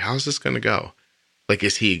I are like, how's this going to go? Like,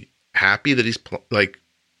 is he happy that he's like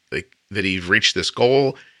that he's reached this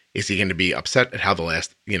goal? Is he going to be upset at how the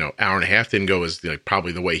last, hour and a half didn't go as like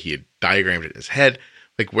probably the way he had diagrammed it in his head?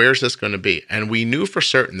 Like, where's this going to be? And we knew for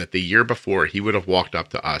certain that the year before he would have walked up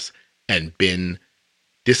to us and been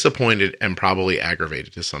disappointed and probably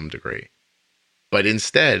aggravated to some degree. But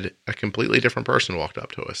instead, a completely different person walked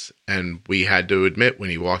up to us. And we had to admit when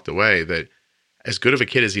he walked away that as good of a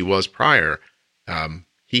kid as he was prior,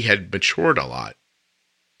 he had matured a lot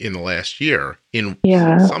in the last year in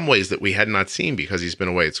some ways that we had not seen because he's been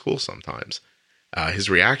away at school sometimes. His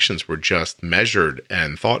reactions were just measured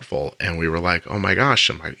and thoughtful. And we were like, oh my gosh.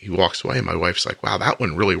 And he walks away. And my wife's like, wow, that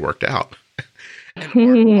one really worked out.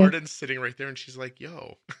 And Arden's sitting right there and she's like,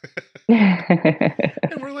 yo.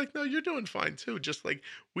 And we're like, no, you're doing fine too. Just like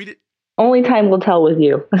we did. Only time will tell with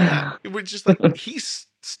you. Yeah, we're just like, he's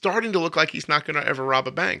starting to look like he's not going to ever rob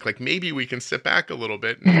a bank. Like maybe we can sit back a little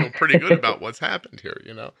bit and feel pretty good about what's happened here,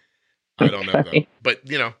 I don't know though.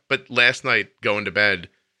 But last night going to bed,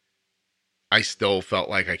 I still felt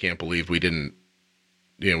like I can't believe we didn't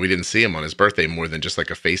see him on his birthday more than just like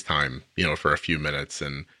a FaceTime, for a few minutes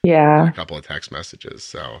and a couple of text messages.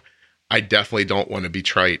 So I definitely don't want to be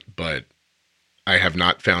trite, but I have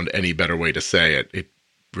not found any better way to say it. It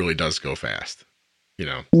really does go fast,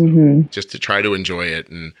 just to try to enjoy it.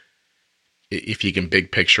 And if you can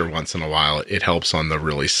big picture once in a while, it helps on the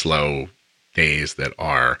really slow days that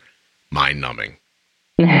are mind numbing.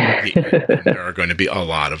 There are going to be a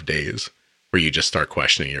lot of days where you just start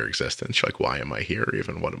questioning your existence. You're like, why am I here?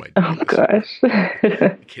 Even what am I doing? Oh, gosh.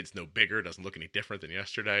 The kid's no bigger, doesn't look any different than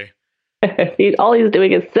yesterday. All he's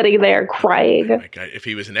doing is sitting there crying. Oh my God, if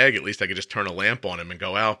he was an egg, at least I could just turn a lamp on him and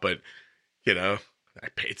go out. But,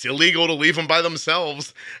 it's illegal to leave them by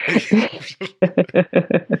themselves. In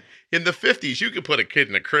the 50s, you could put a kid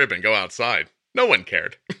in a crib and go outside. No one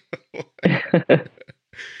cared.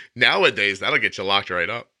 Nowadays, that'll get you locked right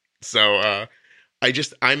up. So,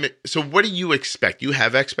 so what do you expect? You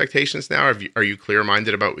have expectations now? Are you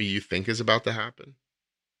clear-minded about what you think is about to happen?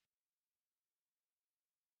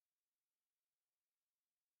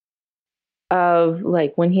 Of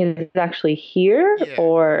like when he's actually here,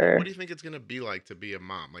 or what do you think it's going to be like to be a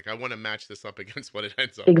mom? Like, I want to match this up against what it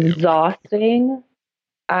ends up exhausting.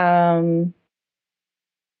 I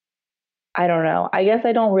don't know. I guess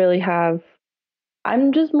I don't really have.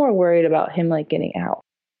 I'm just more worried about him like getting out.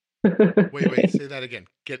 Wait, say that again.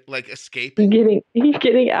 Get like escaping?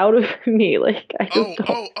 Getting out of me. Like I thought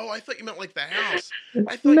you meant like the house.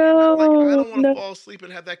 I thought you meant like I don't want to fall asleep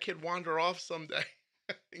and have that kid wander off someday.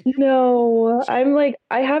 No, I'm like,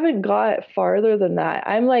 I haven't got farther than that.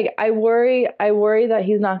 I'm like, I worry that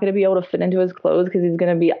he's not going to be able to fit into his clothes because he's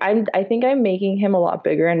going to be, I think I'm making him a lot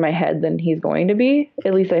bigger in my head than he's going to be.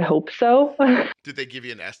 At least I hope so. Did they give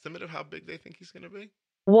you an estimate of how big they think he's going to be?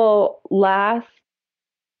 Well, when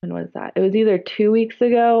was that? It was either 2 weeks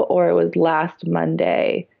ago or it was last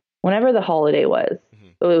Monday, whenever the holiday was. Mm-hmm.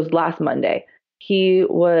 It was last Monday. He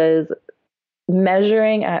was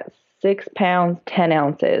measuring at 6 pounds, 10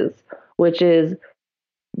 ounces, which is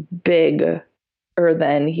bigger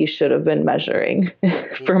than he should have been measuring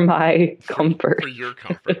for my comfort. For your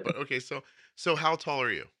comfort. But okay, so how tall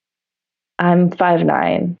are you? I'm 5'9".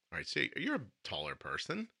 All right, so you're a taller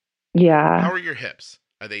person. Yeah. How are your hips?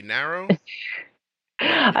 Are they narrow?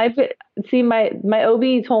 My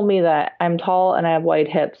OB told me that I'm tall and I have wide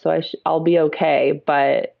hips, so I'll be okay,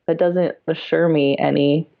 but that doesn't assure me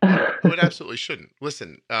any. It absolutely shouldn't.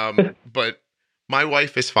 Listen, but my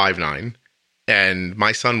wife is 5'9", and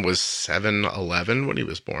my son was 7'11" when he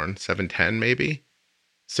was born, 7'10" maybe.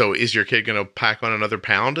 So is your kid going to pack on another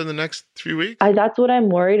pound in the next 3 weeks? That's what I'm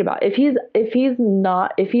worried about. If he's 8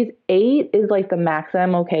 is like the max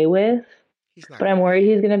I'm okay with. But I'm worried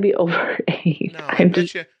he's going to be over 8. No,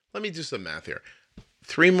 let me do some math here.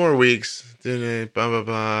 3 more weeks. Blah, blah,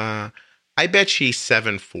 blah. I bet she's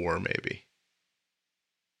 7'4", maybe.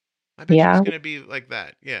 I bet she's going to be like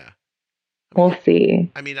that. Yeah. We'll see.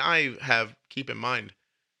 I mean, keep in mind,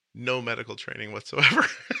 no medical training whatsoever.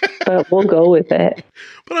 But we'll go with it.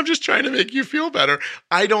 But I'm just trying to make you feel better.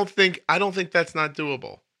 I don't think that's not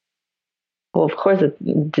doable. Well, of course it's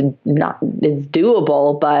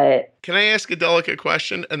doable, but Can I ask a delicate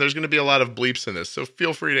question? And there's going to be a lot of bleeps in this, so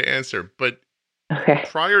feel free to answer. But okay.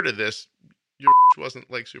 prior to this, your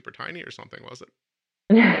wasn't like super tiny or something, was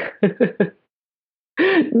it?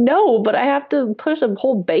 No, but I have to push a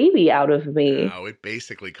whole baby out of me. No, it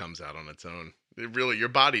basically comes out on its own. It really, your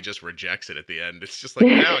body just rejects it at the end. It's just like,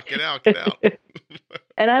 get out, get out, get out.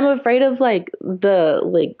 And I'm afraid of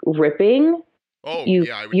the ripping. Oh, You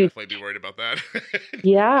yeah, I would you definitely be worried about that.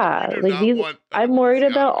 Yeah, You do like not these. want I'm worried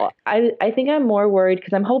episiotomy. about. I think I'm more worried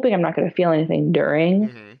because I'm hoping I'm not going to feel anything during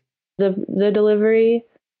Mm-hmm. the delivery.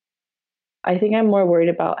 I think I'm more worried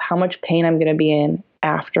about how much pain I'm going to be in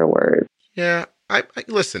afterwards. Yeah, I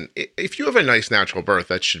listen. If you have a nice natural birth,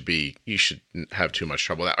 you shouldn't have too much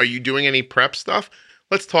trouble with that. Are you doing any prep stuff?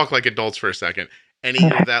 Let's talk like adults for a second. Any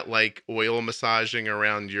Okay. of that like oil massaging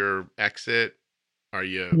around your exit? Are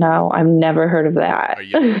you No, I've never heard of that. are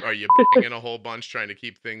you banging a whole bunch trying to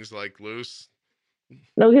keep things like loose?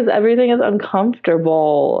 No, because everything is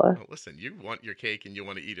uncomfortable. Well, listen, you want your cake and you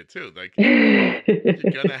want to eat it too. Like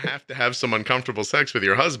you're gonna have to have some uncomfortable sex with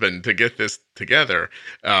your husband to get this together.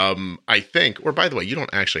 I think, or by the way, you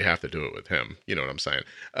don't actually have to do it with him. You know what I'm saying?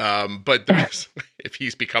 But there's, if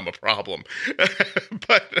he's become a problem,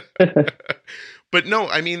 but but no,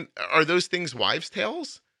 I mean, are those things wives'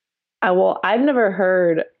 tales? Well, I've never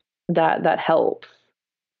heard that helps.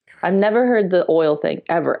 I've never heard the oil thing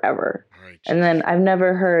ever. All right, And Jesus. then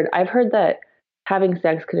I've heard that having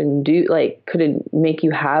sex couldn't make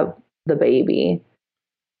you have the baby.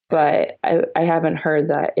 But I haven't heard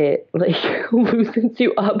that it like loosens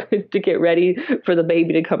you up to get ready for the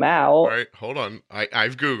baby to come out. All right, hold on.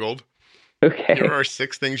 I've Googled. Okay. Here are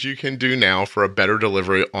 6 things you can do now for a better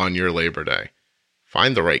delivery on your Labor Day.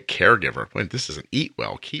 Find the right caregiver. Wait, this isn't eat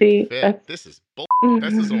well, keep fit. This is bull.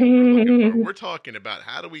 This is all we're looking for. We're talking about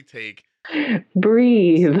how do we take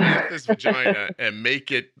breathe Samantha's vagina and make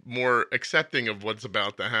it more accepting of what's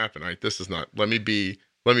about to happen. All right, this is not. Let me be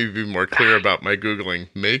more clear about my Googling.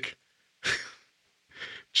 Make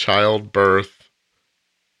childbirth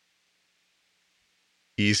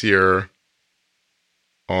easier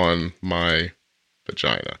on my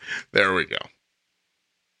vagina. There we go.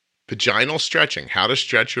 Vaginal stretching. How to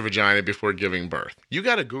stretch your vagina before giving birth. You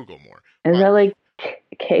got to Google more. Is that like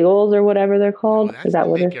Kegels or whatever they're called? No, that's Is that to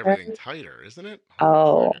what make it everything says? tighter, isn't it?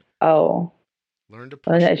 Oh. Learn to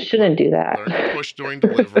push. I shouldn't do that. Learn to push during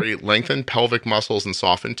delivery. Lengthen pelvic muscles and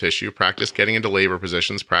soften tissue. Practice getting into labor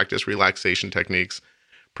positions. Practice relaxation techniques.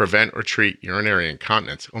 Prevent or treat urinary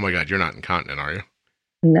incontinence. Oh my God, you're not incontinent, are you?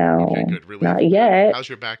 No, Okay, good. Relief. not yet. How's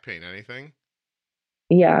your back pain? Anything?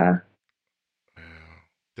 Yeah.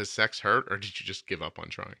 Does sex hurt, or did you just give up on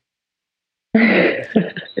trying?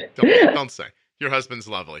 Don't Don't say. Your husband's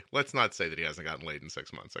lovely. Let's not say that he hasn't gotten laid in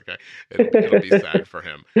 6 months, okay? It'll be sad for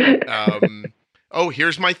him. Oh,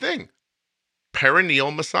 here's my thing.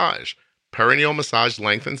 Perineal massage. Perineal massage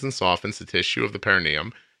lengthens and softens the tissue of the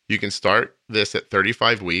perineum. You can start this at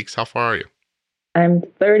 35 weeks. How far are you? I'm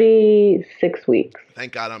 36 weeks.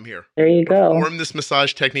 Thank God I'm here. There you go. Perform this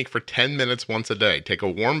massage technique for 10 minutes once a day. Take a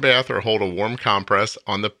warm bath or hold a warm compress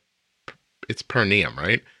on it's perineum,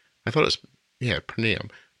 right? I thought it was, perineum.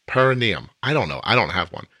 Perineum. I don't know. I don't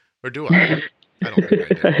have one. Or do I? I don't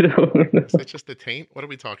think I do. I don't know. Is that just a taint? What are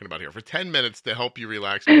we talking about here? For 10 minutes to help you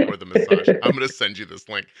relax before the massage. I'm going to send you this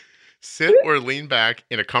link. Sit or lean back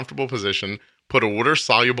in a comfortable position. Put a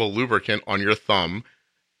water-soluble lubricant on your thumb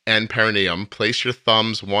and perineum. Place your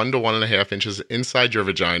thumbs 1 to 1.5 inches inside your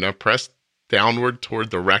vagina. Press downward toward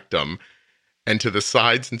the rectum and to the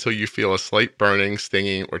sides until you feel a slight burning,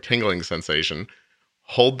 stinging, or tingling sensation.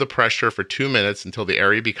 Hold the pressure for 2 minutes until the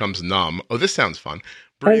area becomes numb. Oh, this sounds fun.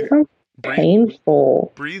 That sounds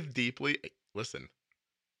painful. Breathe deeply. Listen.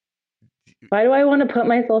 Why do I want to put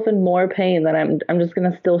myself in more pain than I'm just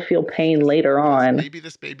going to still feel pain later on? Maybe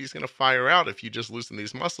this baby's going to fire out if you just loosen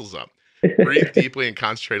these muscles up. Breathe deeply and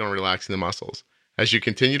concentrate on relaxing the muscles. As you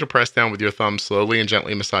continue to press down with your thumb, slowly and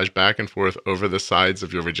gently massage back and forth over the sides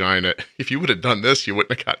of your vagina. If you would have done this, you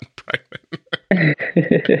wouldn't have gotten pregnant.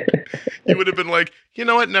 You would have been like, you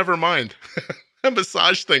know what? Never mind. A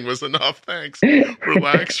massage thing was enough. Thanks.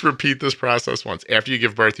 Relax. Repeat this process once. After you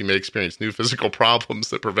give birth, you may experience new physical problems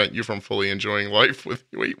that prevent you from fully enjoying life with.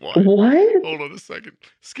 Wait, what? What? Hold on a second.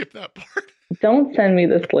 Skip that part. Don't send me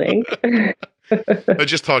this link. It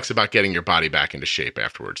just talks about getting your body back into shape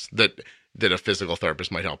afterwards. That a physical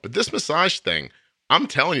therapist might help. But this massage thing, I'm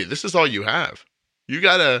telling you, this is all you have. You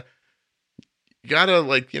gotta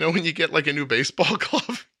like, when you get like a new baseball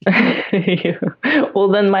glove, Well,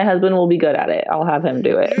 then my husband will be good at it. I'll have him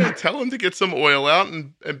do it. Yeah, tell him to get some oil out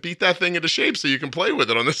and beat that thing into shape so you can play with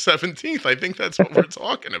it on the 17th. I think that's what we're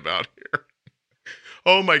talking about here.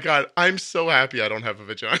 Oh my God. I'm so happy I don't have a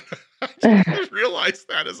vagina. I just realized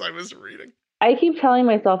that as I was reading. I keep telling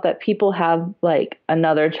myself that people have like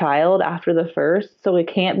another child after the first, so it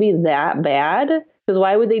can't be that bad. Because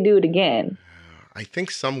why would they do it again? I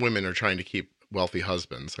think some women are trying to keep wealthy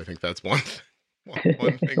husbands. I think that's one thing.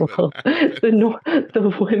 One thing Well, that happens.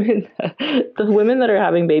 the women that are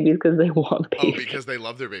having babies because they want Oh, babies. because they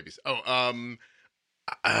love their babies. Yeah,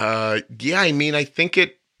 I mean, I think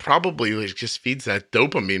it probably like just feeds that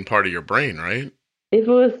dopamine part of your brain, right? If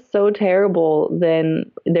it was so terrible,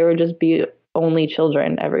 then there would just be only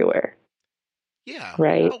children everywhere, Yeah.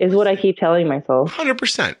 right? Oh, Is what I listen, keep telling myself.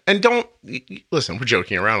 100%. And don't listen, we're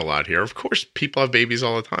joking around a lot here. Of course, people have babies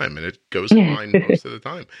all the time and it goes fine most of the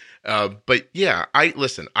time. But yeah, I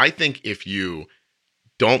think if you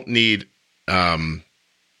don't need,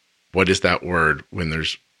 what is that word when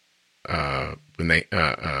there's, when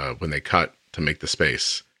they cut to make the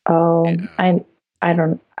space? Oh, I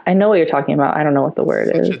don't I know what you're talking about. I don't know what the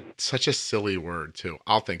word is. Such a silly word too.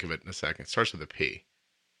 I'll think of it in a second. It starts with a P.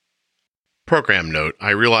 Program note, I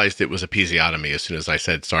realized it was episiotomy as soon as I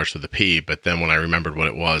said starts with a P, but then when I remembered what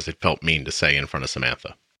it was, it felt mean to say in front of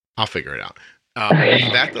Samantha. I'll figure it out.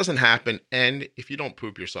 If that doesn't happen, and if you don't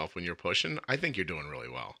poop yourself when you're pushing, I think you're doing really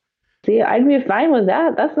well. See, I'd be fine with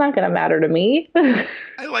that. That's not going to matter to me.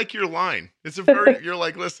 I like your line. You're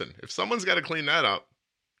like, listen, if someone's got to clean that up,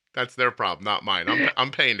 that's their problem, not mine.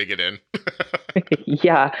 I'm paying to get in.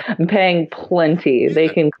 Yeah, I'm paying plenty. Yeah. They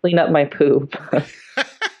can clean up my poop.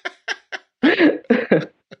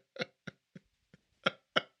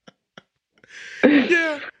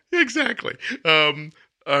 Yeah, exactly. All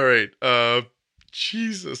right.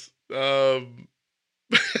 Jesus. I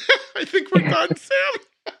think we're done, Sam.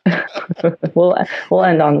 We'll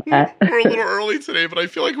end on that. We're a little early today, but I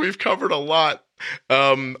feel like we've covered a lot.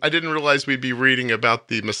 I didn't realize we'd be reading about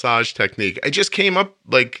the massage technique. I just came up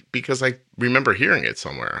because I remember hearing it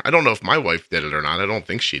somewhere. I don't know if my wife did it or not. I don't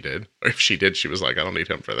think she did. Or if she did, she was like, I don't need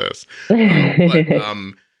him for this.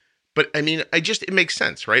 But I mean, it makes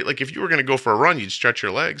sense, right? Like if you were going to go for a run, you'd stretch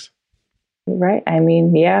your legs. Right. I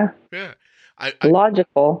mean, yeah. Yeah.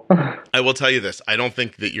 Logical. I will tell you this. I don't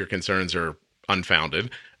think that your concerns are unfounded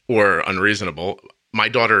or unreasonable. My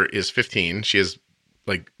daughter is 15. She has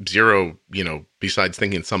like zero, besides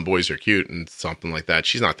thinking some boys are cute and something like that.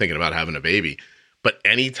 She's not thinking about having a baby. But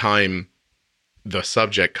anytime the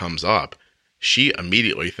subject comes up, she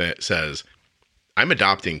immediately says, I'm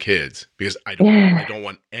adopting kids because I don't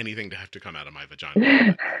want anything to have to come out of my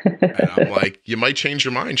vagina. And I'm like, you might change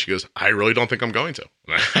your mind. She goes, I really don't think I'm going to.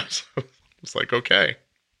 It's like, okay.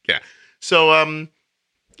 Yeah. So,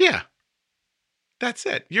 yeah, that's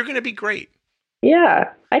it. You're going to be great. Yeah,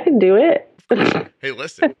 I can do it. Hey,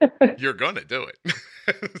 listen, you're going to do it.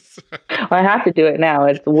 I have to do it now.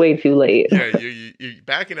 It's way too late. Yeah, you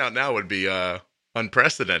backing out now would be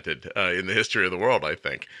unprecedented in the history of the world, I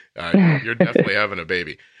think. You're definitely having a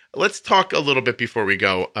baby. Let's talk a little bit before we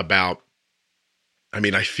go about, I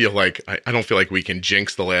mean, I feel like, I don't feel like we can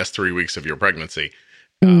jinx the last 3 weeks of your pregnancy.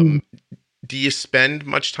 Do you spend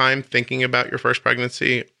much time thinking about your first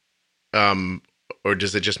pregnancy? Or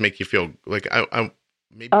does it just make you feel like,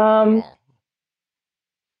 maybe not at all?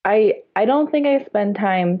 I don't think I spend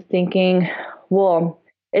time thinking, well,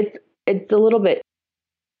 it's a little bit.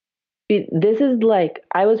 This is like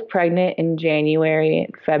I was pregnant in January,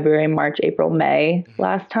 February, March, April, May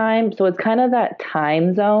last time. So it's kind of that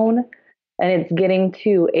time zone. And it's getting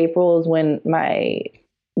to April is when my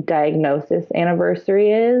diagnosis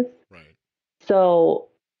anniversary is. Right. So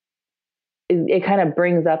it kind of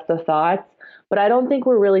brings up the thoughts. But I don't think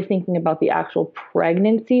we're really thinking about the actual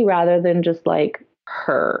pregnancy rather than just like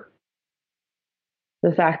her.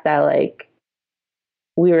 The fact that like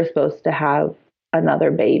we were supposed to have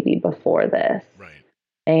another baby before this. Right.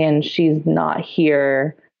 And she's not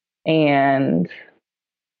here. And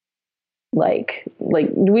like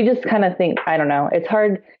we just kind of think, I don't know. It's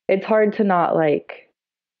hard to not like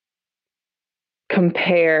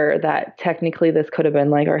compare that technically this could have been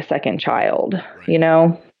like our second child,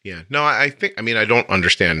 right. Yeah. No, I mean, I don't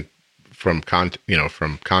understand from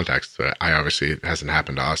context. I obviously it hasn't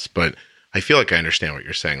happened to us, but I feel like I understand what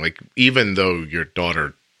you're saying. Like, even though your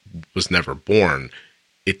daughter was never born,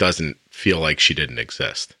 it doesn't feel like she didn't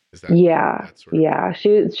exist. Is that? Yeah. Yeah.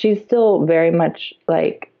 She's still very much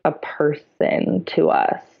like a person to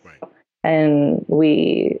us. Right. And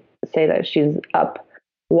we say that she's up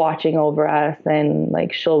watching over us and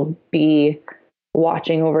like she'll be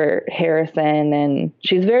watching over Harrison, and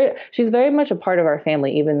she's very much a part of our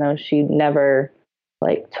family, even though she never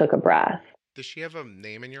like took a breath. Does she have a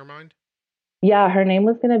name in your mind? Yeah, her name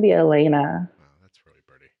was going to be Elena. Wow, that's really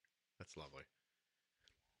pretty. That's lovely.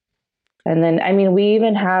 And then, I mean, we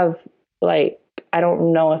even have, like, I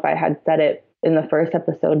don't know if I had said it in the first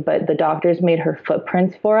episode, but the doctors made her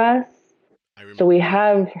footprints for us. So we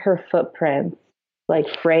have her footprints, like,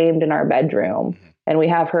 framed in our bedroom, mm-hmm. and we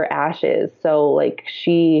have her ashes. So, like,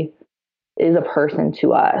 she is a person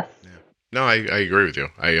to us. Yeah. No, I agree with you.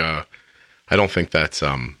 I don't think that's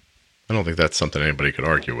something anybody could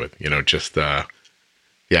argue with. You know, just the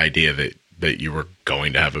idea that you were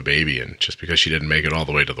going to have a baby, and just because she didn't make it all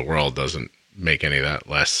the way to the world doesn't make any of that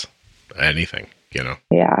less anything, you know?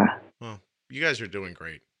 Yeah. Well, you guys are doing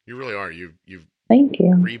great. You really are. You've Thank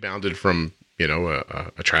you. Rebounded from, you know,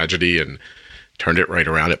 a tragedy and turned it right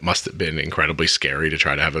around. It must have been incredibly scary to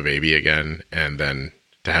try to have a baby again. And then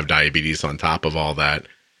to have diabetes on top of all that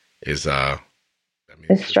is, I mean,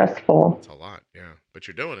 it's stressful. It's a lot. Yeah. But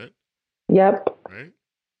you're doing it. Yep. Right?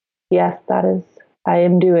 Yes, I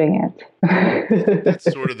am doing it.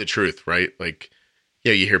 That's sort of the truth, right? Like,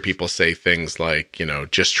 you know, you hear people say things like, you know,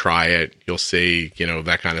 just try it, you'll see, you know,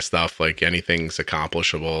 that kind of stuff, like anything's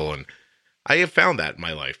accomplishable. And I have found that in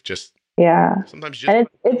my life. Just sometimes just, and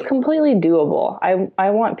it's completely doable. I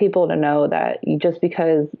want people to know that just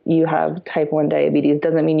because you have type 1 diabetes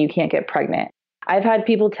doesn't mean you can't get pregnant. I've had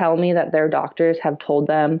people tell me that their doctors have told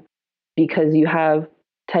them, because you have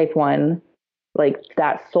type 1, like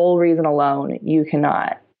that sole reason alone, you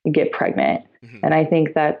cannot get pregnant. Mm-hmm. And I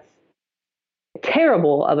think that's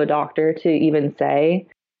terrible of a doctor to even say,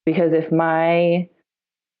 because if my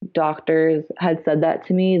doctors had said that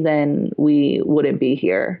to me, then we wouldn't be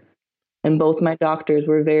here. And both my doctors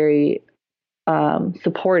were very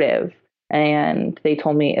supportive, and they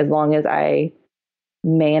told me as long as I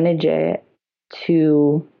manage it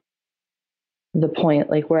to the point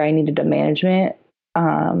like where I needed a management,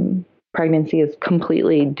 pregnancy is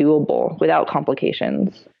completely doable without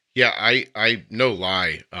complications. Yeah, I no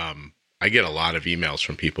lie. I get a lot of emails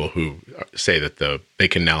from people who say that they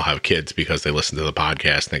can now have kids because they listen to the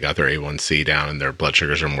podcast and they got their A1C down and their blood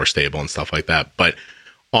sugars are more stable and stuff like that. But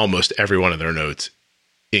almost every one of their notes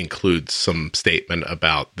includes some statement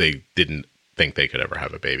about they didn't think they could ever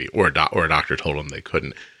have a baby, or a doctor told them they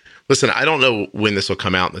couldn't. Listen, I don't know when this will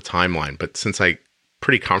come out in the timeline, but since I'm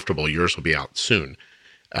pretty comfortable yours will be out soon,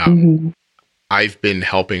 I've been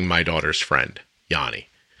helping my daughter's friend, Yanni.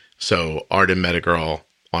 So Arden met a girl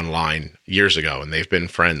online years ago, and they've been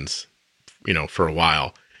friends, you know, for a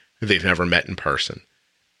while. They've never met in person.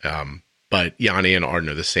 But Yanni and Arden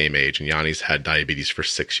are the same age, and Yanni's had diabetes for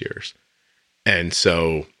 6 years. And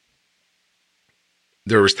so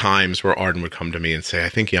there was times where Arden would come to me and say, I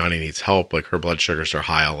think Yanni needs help. Like, her blood sugars are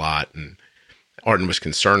high a lot. And Arden was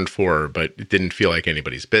concerned for her, but it didn't feel like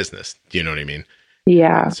anybody's business. Do you know what I mean?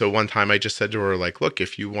 Yeah. And so one time I just said to her, like, look,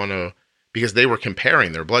 if you want to, because they were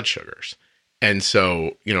comparing their blood sugars. And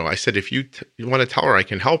so, you know, I said, if you want to tell her I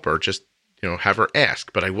can help her, just, you know, have her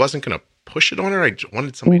ask. But I wasn't going to push it on her. I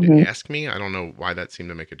wanted somebody to ask me. I don't know why that seemed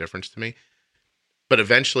to make a difference to me. But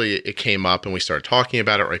eventually it came up and we started talking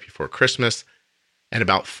about it right before Christmas. And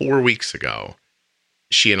about 4 weeks ago,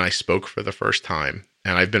 she and I spoke for the first time.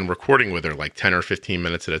 And I've been recording with her like 10 or 15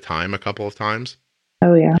 minutes at a time a couple of times.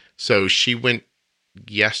 Oh, yeah. So she went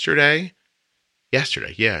yesterday,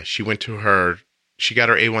 yeah. She got her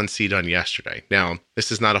A1C done yesterday. Now, this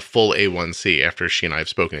is not a full A1C after she and I have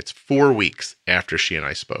spoken. It's 4 weeks after she and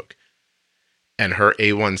I spoke. And her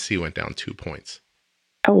A1C went down 2 points.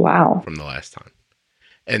 Oh, wow. From the last time.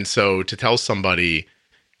 And so to tell somebody,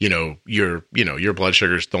 your blood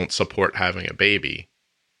sugars don't support having a baby,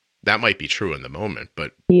 that might be true in the moment,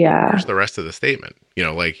 but here's the rest of the statement.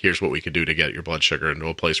 Like, here's what we could do to get your blood sugar into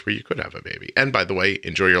a place where you could have a baby. And by the way,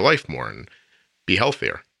 enjoy your life more and be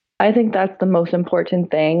healthier. I think that's the most important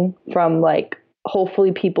thing from, like,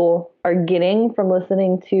 hopefully people are getting from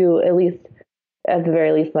listening to, at the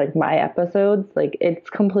very least, like, my episodes. Like, it's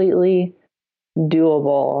completely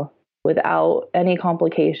doable without any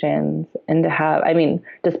complications, and to have,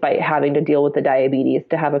 despite having to deal with the diabetes,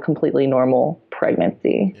 to have a completely normal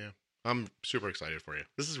pregnancy. Yeah. I'm super excited for you.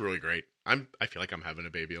 This is really great. I feel like I'm having a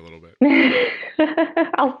baby a little bit.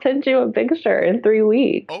 I'll send you a picture in 3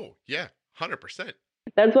 weeks. Oh, yeah. 100%.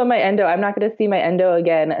 That's when I'm not going to see my endo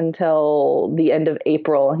again until the end of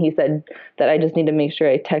April. He said that I just need to make sure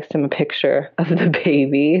I text him a picture of the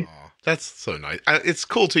baby. Oh, that's so nice. It's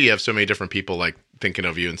cool too. You have so many different people like thinking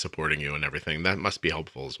of you and supporting you and everything. That must be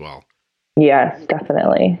helpful as well. Yes,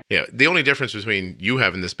 definitely. Yeah. The only difference between you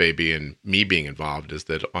having this baby and me being involved is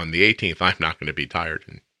that on the 18th, I'm not going to be tired.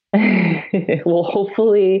 Well,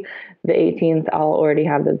 hopefully the 18th, I'll already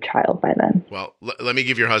have the child by then. Well, let me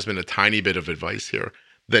give your husband a tiny bit of advice here.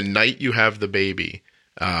 The night you have the baby,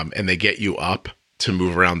 and they get you up to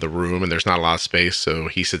move around the room, and there's not a lot of space, so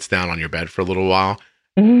he sits down on your bed for a little while.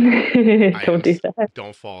 Don't do that.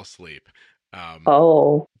 Don't fall asleep.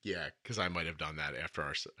 Oh. Yeah, because I might have done that after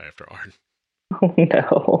our. Oh,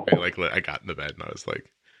 no. I got in the bed and I was like,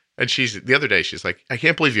 and the other day she's like, I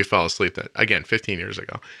can't believe you fell asleep. That again, 15 years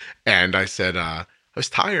ago, and I said I was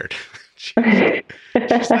tired. she's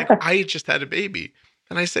like, I just had a baby,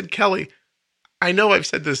 and I said, Kelly, I know I've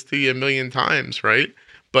said this to you a million times, right?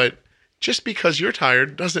 But just because you're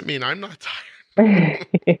tired doesn't mean I'm not tired.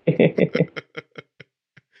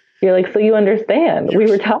 You're like, so you understand. We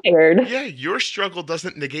were tired. Yeah, your struggle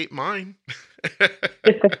doesn't negate mine.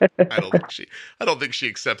 I don't think she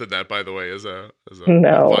accepted that, by the way, as a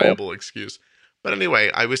viable excuse. But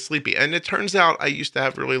anyway, I was sleepy, and it turns out I used to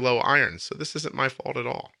have really low iron, so this isn't my fault at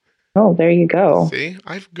all. Oh, there you go. See,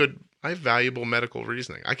 I have valuable medical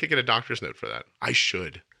reasoning. I could get a doctor's note for that. I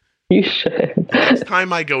should. You should. The next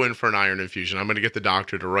time I go in for an iron infusion, I'm going to get the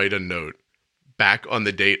doctor to write a note back on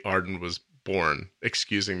the date Arden was born,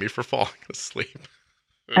 excusing me for falling asleep.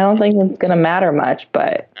 I don't think it's going to matter much,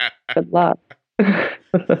 but good luck.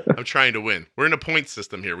 I'm trying to win. We're in a point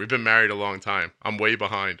system here. We've been married a long time. I'm way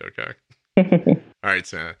behind, okay? All right,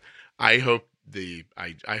 Santa. I hope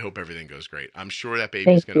everything goes great. I'm sure that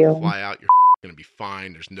baby's going to fly out. You're going to be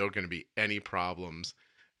fine. There's no going to be any problems.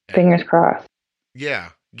 Fingers crossed. Yeah,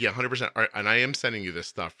 100%. All right, and I am sending you this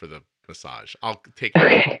stuff for the massage. I'll take it.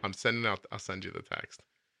 Okay. I'll send you the text.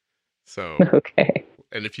 So, okay.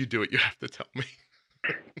 And if you do it, you have to tell me.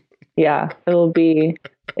 Yeah,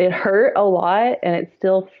 it hurt a lot, and it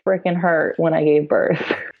still freaking hurt when I gave birth.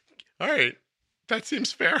 All right. That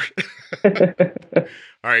seems fair. All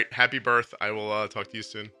right. Happy birth. I will talk to you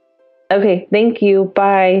soon. Okay. Thank you.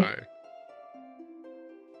 Bye. Bye.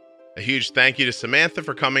 A huge thank you to Samantha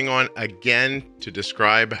for coming on again to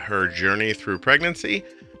describe her journey through pregnancy.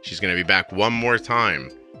 She's going to be back one more time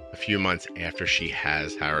a few months after she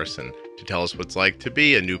has Harrison to tell us what it's like to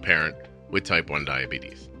be a new parent with type 1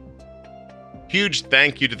 diabetes. Huge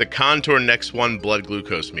thank you to the Contour Next One blood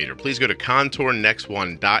glucose meter. Please go to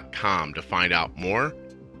contournext1.com to find out more.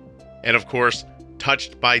 And of course,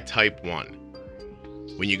 Touched by Type 1.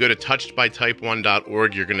 When you go to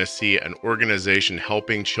touchedbytype1.org, you're going to see an organization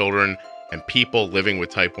helping children and people living with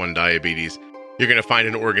type 1 diabetes. You're going to find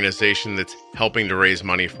an organization that's helping to raise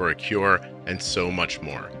money for a cure and so much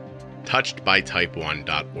more.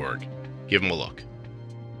 Touchedbytype1.org. Give them a look.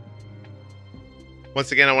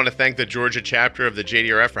 Once again, I want to thank the Georgia chapter of the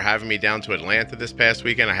JDRF for having me down to Atlanta this past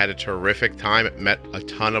weekend. I had a terrific time. Met a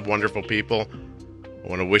ton of wonderful people. I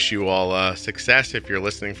want to wish you all success. If you're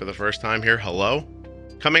listening for the first time here, hello.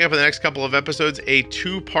 Coming up in the next couple of episodes, a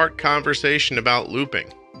 2-part conversation about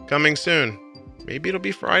looping. Coming soon. Maybe it'll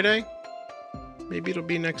be Friday. Maybe it'll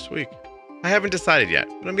be next week. I haven't decided yet,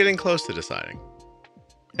 but I'm getting close to deciding.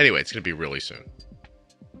 Anyway, it's going to be really soon.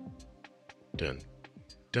 Dun,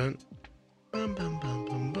 dun. Bum, bum, bum,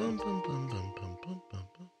 bum, bum, bum, bum, bum, bum, bum,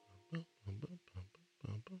 bum,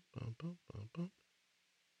 bum, bum, bum, bum.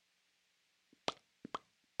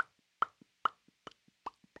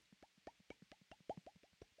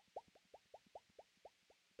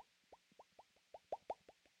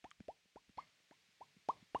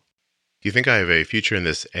 Do you think I have a future in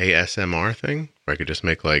this ASMR thing where I could just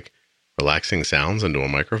make like relaxing sounds into a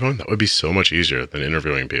microphone? That would be so much easier than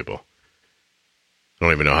interviewing people. I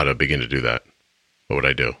don't even know how to begin to do that. What would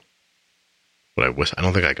I do? Would I whisper? I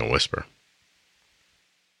don't think I can whisper.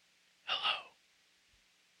 Hello.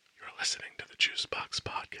 You're listening to the Juicebox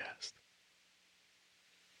Podcast.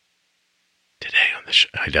 Today on the show,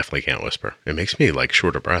 I definitely can't whisper. It makes me like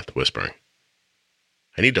short of breath whispering.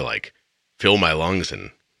 I need to like fill my lungs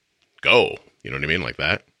and go. You know what I mean? Like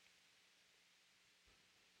that.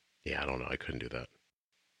 Yeah, I don't know. I couldn't do that.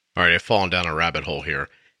 All right, I've fallen down a rabbit hole here.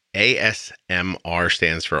 ASMR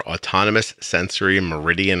stands for Autonomous Sensory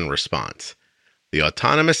Meridian Response. The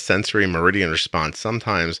Autonomous Sensory Meridian Response,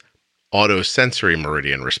 sometimes Autosensory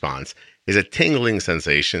Meridian Response, is a tingling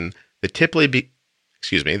sensation that typically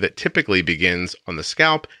begins on the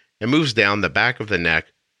scalp and moves down the back of the neck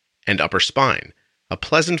and upper spine. A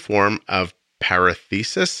pleasant form of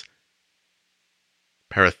parathesia,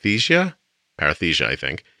 I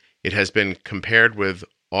think. It has been compared with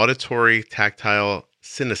auditory tactile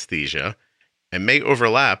synesthesia and may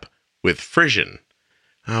overlap with frisson.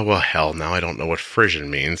 Oh, well, hell, now I don't know what frisson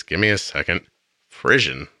means. Give me a second.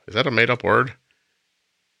 Frisson. Is that a made-up word?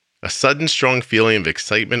 A sudden strong feeling of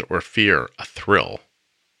excitement or fear, a thrill.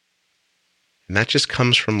 And that just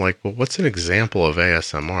comes from like, well, what's an example of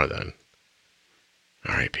ASMR then?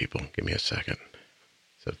 All right, people, give me a second.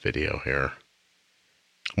 It's a video here.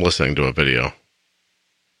 I'm listening to a video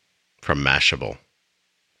from Mashable.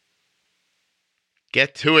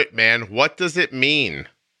 Get to it, man. What does it mean?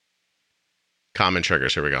 Common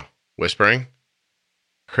triggers. Here we go. Whispering.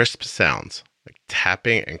 Crisp sounds. Like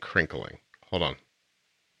tapping and crinkling. Hold on.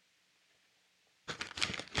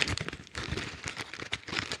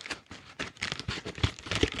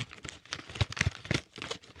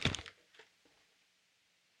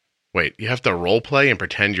 Wait, you have to role play and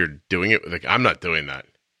pretend you're doing it? Like, I'm not doing that.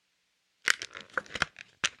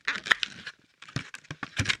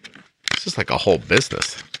 This is like a whole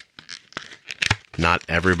business. Not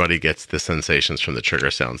everybody gets the sensations from the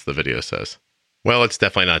trigger sounds, the video says. Well, it's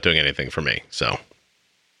definitely not doing anything for me, so.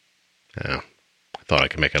 Yeah, I thought I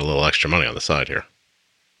could make a little extra money on the side here.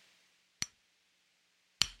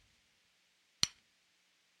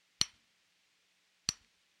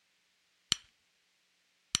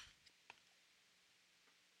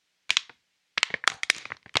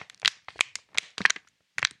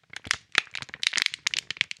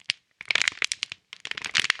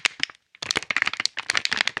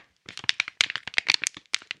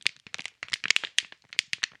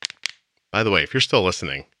 By the way, if you're still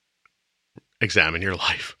listening, examine your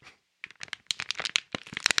life.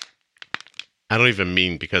 I don't even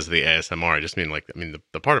mean because of the ASMR. I just mean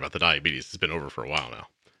the part about the diabetes has been over for a while now. All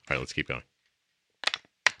right, let's keep going.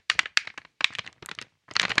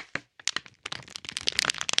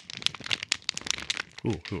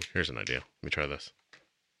 Ooh, here's an idea. Let me try this.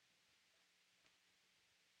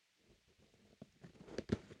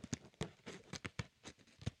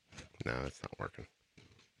 No, that's not working.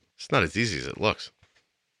 It's not as easy as it looks.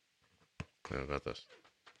 How about this?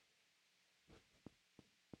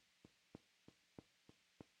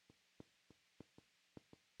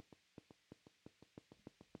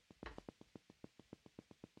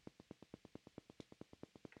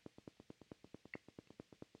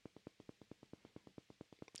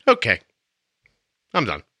 Okay. I'm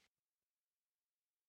done.